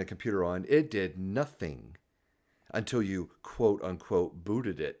 when you turned the computer on, it did nothing until you quote unquote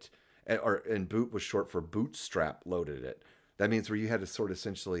booted it, and boot was short for bootstrap loaded it. That means where you had to sort of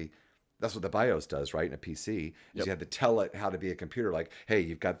essentially, that's what the BIOS does, right? In a PC, is Yep. you had to tell it how to be a computer. Like, hey,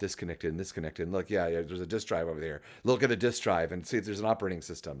 you've got this connected and this connected. And look, yeah, there's a disk drive over there. Look at the disk drive and see if there's an operating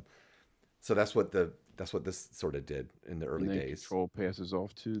system. So that's what this sort of did in the early And then days. control passes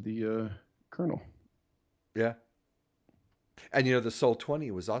off to the kernel. Yeah, and the Sol 20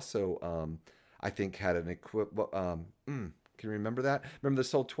 was also, I think, had an equip. Can you remember that? Remember the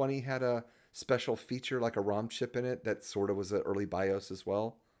Sol 20 had a special feature like a ROM chip in it that sort of was an early BIOS as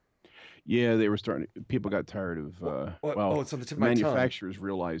well. Yeah, they were starting. People got tired of. What? Oh, Well, it's on the tip the of my tongue. manufacturers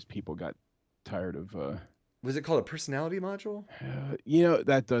realized people got tired of. Was it called a personality module?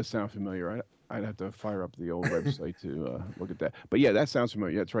 That does sound familiar. I'd have to fire up the old website to look at that. But yeah, that sounds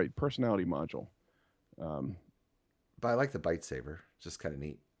familiar. Yeah, that's right. Personality module. Um, But I like the Byte Saver. It's just kind of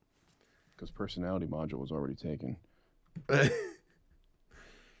neat. because personality module was already taken. And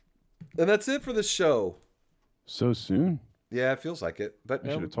that's it for the show. So soon? Yeah, it feels like it. But I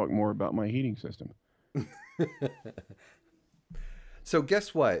should no. have talked more about my heating system. So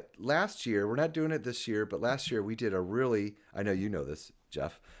guess what? Last year, we're not doing it this year, but last year we did a really, I know you know this,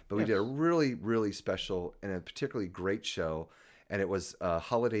 Jeff, but we did a Yes. really, really special and a particularly great show. And it was a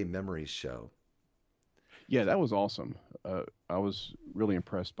Holiday Memories show. Yeah, that was awesome. I was really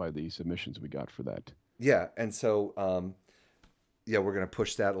impressed by the submissions we got for that. Yeah. And so, yeah, we're going to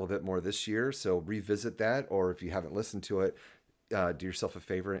push that a little bit more this year. So revisit that, or if you haven't listened to it, do yourself a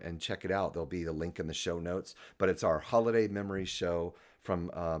favor and check it out. There'll be the link in the show notes. But it's our holiday memory show from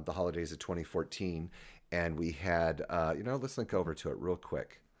the holidays of 2014, and we had, let's link over to it real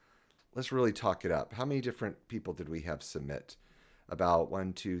quick. Let's really talk it up. How many different people did we have submit? About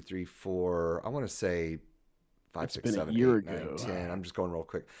one, two, three, four. I want to say five, It's six, been a seven, year eight, nine, ago. 10. I'm just going real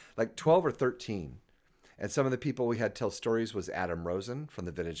quick. Like 12 or 13. And some of the people we had tell stories was Adam Rosen from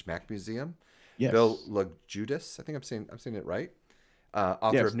the Vintage Mac Museum, Bill Yes. Judas. I think I'm saying it right.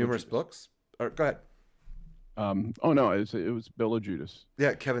 Author Yes, of numerous Judas. books. Or go ahead. Oh no, it was Bill Judas.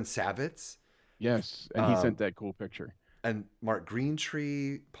 Yeah, Kevin Savitz Yes, and he sent that cool picture. and Mark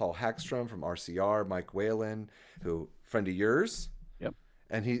Greentree, Paul Hackstrom from RCR, Mike Whalen, who friend of yours, Yep,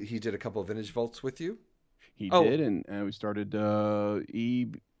 and he did a couple of vintage vaults with you. he Oh, did, and we started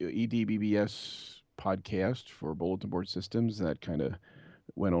EDBBS podcast for bulletin board systems. That kind of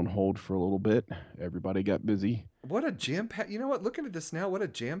went on hold for a little bit. Everybody got busy. What a jam-packed. You know what? Looking at this now, what a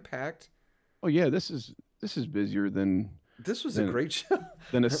jam-packed. Oh yeah, this is busier This was a than great show.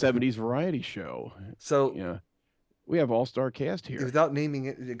 than a '70s variety show. So, Yeah, we have all-star cast here. without naming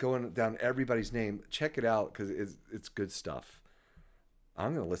it, going down everybody's name, check it out because it's good stuff.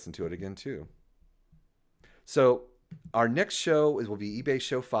 I'm going to listen to it again too. So, our next show will be eBay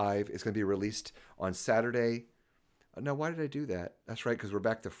Show 5. It's going to be released on Saturday. No, why did I do that? That's right, because we're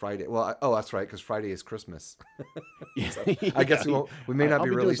back to Friday. Well, that's right, because Friday is Christmas. So I guess we may not be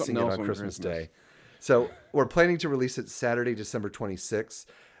releasing it on Christmas Day. So we're planning to release it Saturday, December 26th.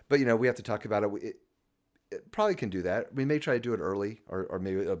 But, we have to talk about it. It probably can do that. We may try to do it early, or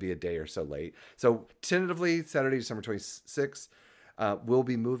maybe it'll be a day or so late. So tentatively, Saturday, December 26th, we'll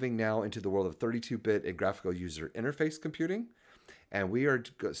be moving now into the world of 32-bit and graphical user interface computing. And we are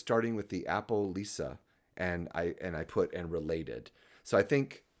starting with the Apple Lisa. And I put and related. So I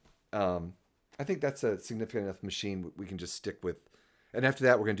think that's a significant enough machine we can just stick with. And after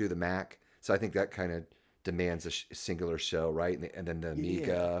that, we're going to do the Mac. So I think that kind of demands a singular show, right? And then the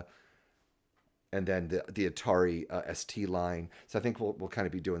Amiga, and then the Atari ST line. So I think we'll kind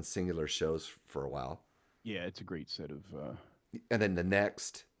of be doing singular shows for a while. Yeah, it's a great set of. And then the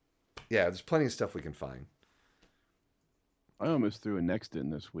next, there's plenty of stuff we can find. I almost threw a Next in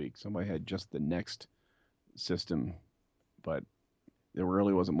this week. Somebody had just the Next system, but there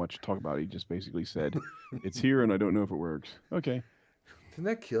really wasn't much to talk about. He just basically said, "It's here, and I don't know if it works." Okay. Doesn't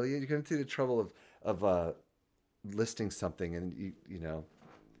that kill you? You're going through the trouble of listing something, and you know.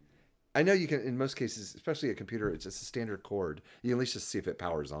 I know you can, in most cases, especially a computer, it's just a standard cord. You can at least just see if it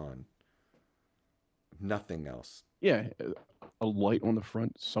powers on. Nothing else. Yeah, a light on the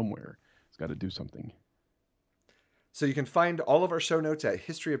front somewhere. It's got to do something. So you can find all of our show notes at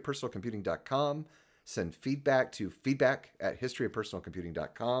historyofpersonalcomputing.com. Send feedback to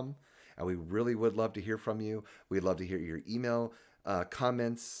feedback@historyofpersonalcomputing.com. And we really would love to hear from you. We'd love to hear your email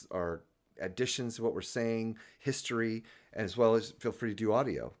comments or additions to what we're saying, history, as well as feel free to do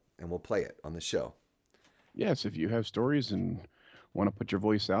audio, and we'll play it on the show. Yes, if you have stories and want to put your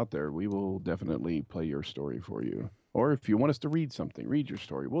voice out there, we will definitely play your story for you. Or if you want us to read something, read your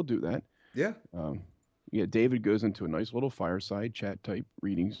story, we'll do that. Yeah. Yeah, David goes into a nice little fireside chat type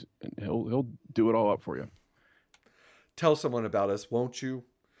readings, and he'll do it all up for you. Tell someone about us, won't you?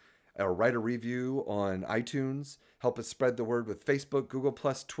 Or write a review on iTunes. Help us spread the word with Facebook, Google+,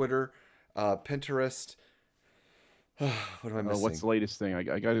 Twitter, Pinterest. What am I missing? What's the latest thing?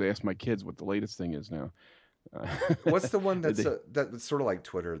 I got to ask my kids what the latest thing is now. What's the one that's sort of like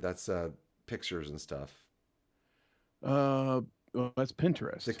Twitter? That's pictures and stuff. Well, that's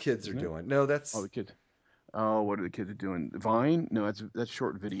Pinterest. The kids are doing. No, that's... Oh, the kids. Oh, what are the kids doing? Vine? No, that's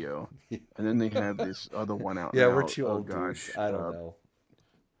short video. And then they have this other one out now. We're too old. Gosh, I don't know.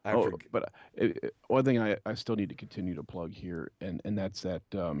 But one thing I still need to continue to plug here, and that's that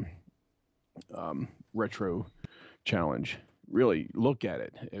retro challenge. Really look at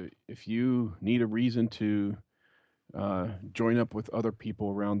it. If you need a reason to join up with other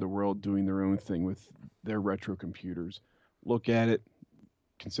people around the world doing their own thing with their retro computers, look at it.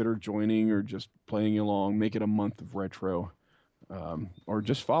 Consider joining or just playing along. Make it a month of retro, or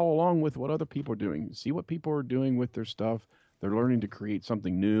just follow along with what other people are doing. See what people are doing with their stuff. They're learning to create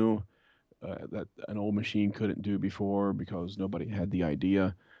something new that an old machine couldn't do before because nobody had the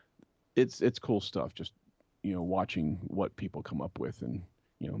idea. It's cool stuff. Just watching what people come up with, and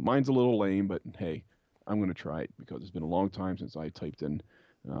mine's a little lame, but hey, I'm going to try it because it's been a long time since I typed in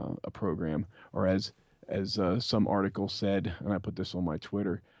a program, or as some article said, and I put this on my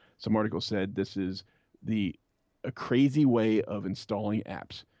Twitter, some article said this is a crazy way of installing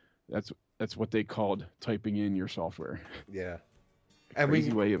apps. That's what they called typing in your software. Yeah.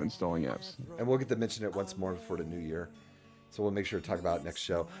 Crazy way of installing apps. And we'll get to mention it once more before the new year. So we'll make sure to talk about it next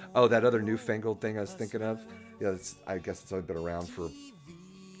show. Oh, that other newfangled thing I was thinking of. Yeah, I guess it's only been around for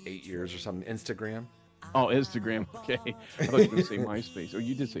 8 years or something. Instagram. Oh, Instagram. Okay. I thought you were going to say MySpace. Oh,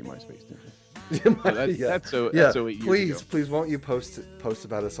 you did say MySpace, didn't you? That's so 8 years ago. Please, won't you post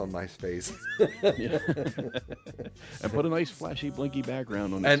about us on MySpace? Yeah. And put a nice flashy blinky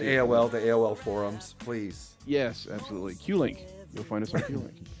background on it. And AOL, the AOL forums, please. Yes, absolutely. Q-Link. You'll find us on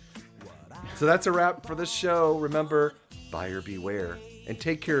Q-Link. So that's a wrap for this show. Remember, buyer beware. And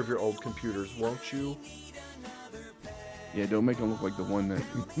take care of your old computers, won't you? Yeah, don't make them look like the one that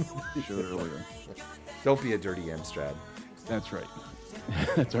you showed earlier. Don't be a dirty Amstrad. That's right.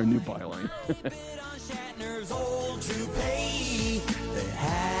 That's our new byline.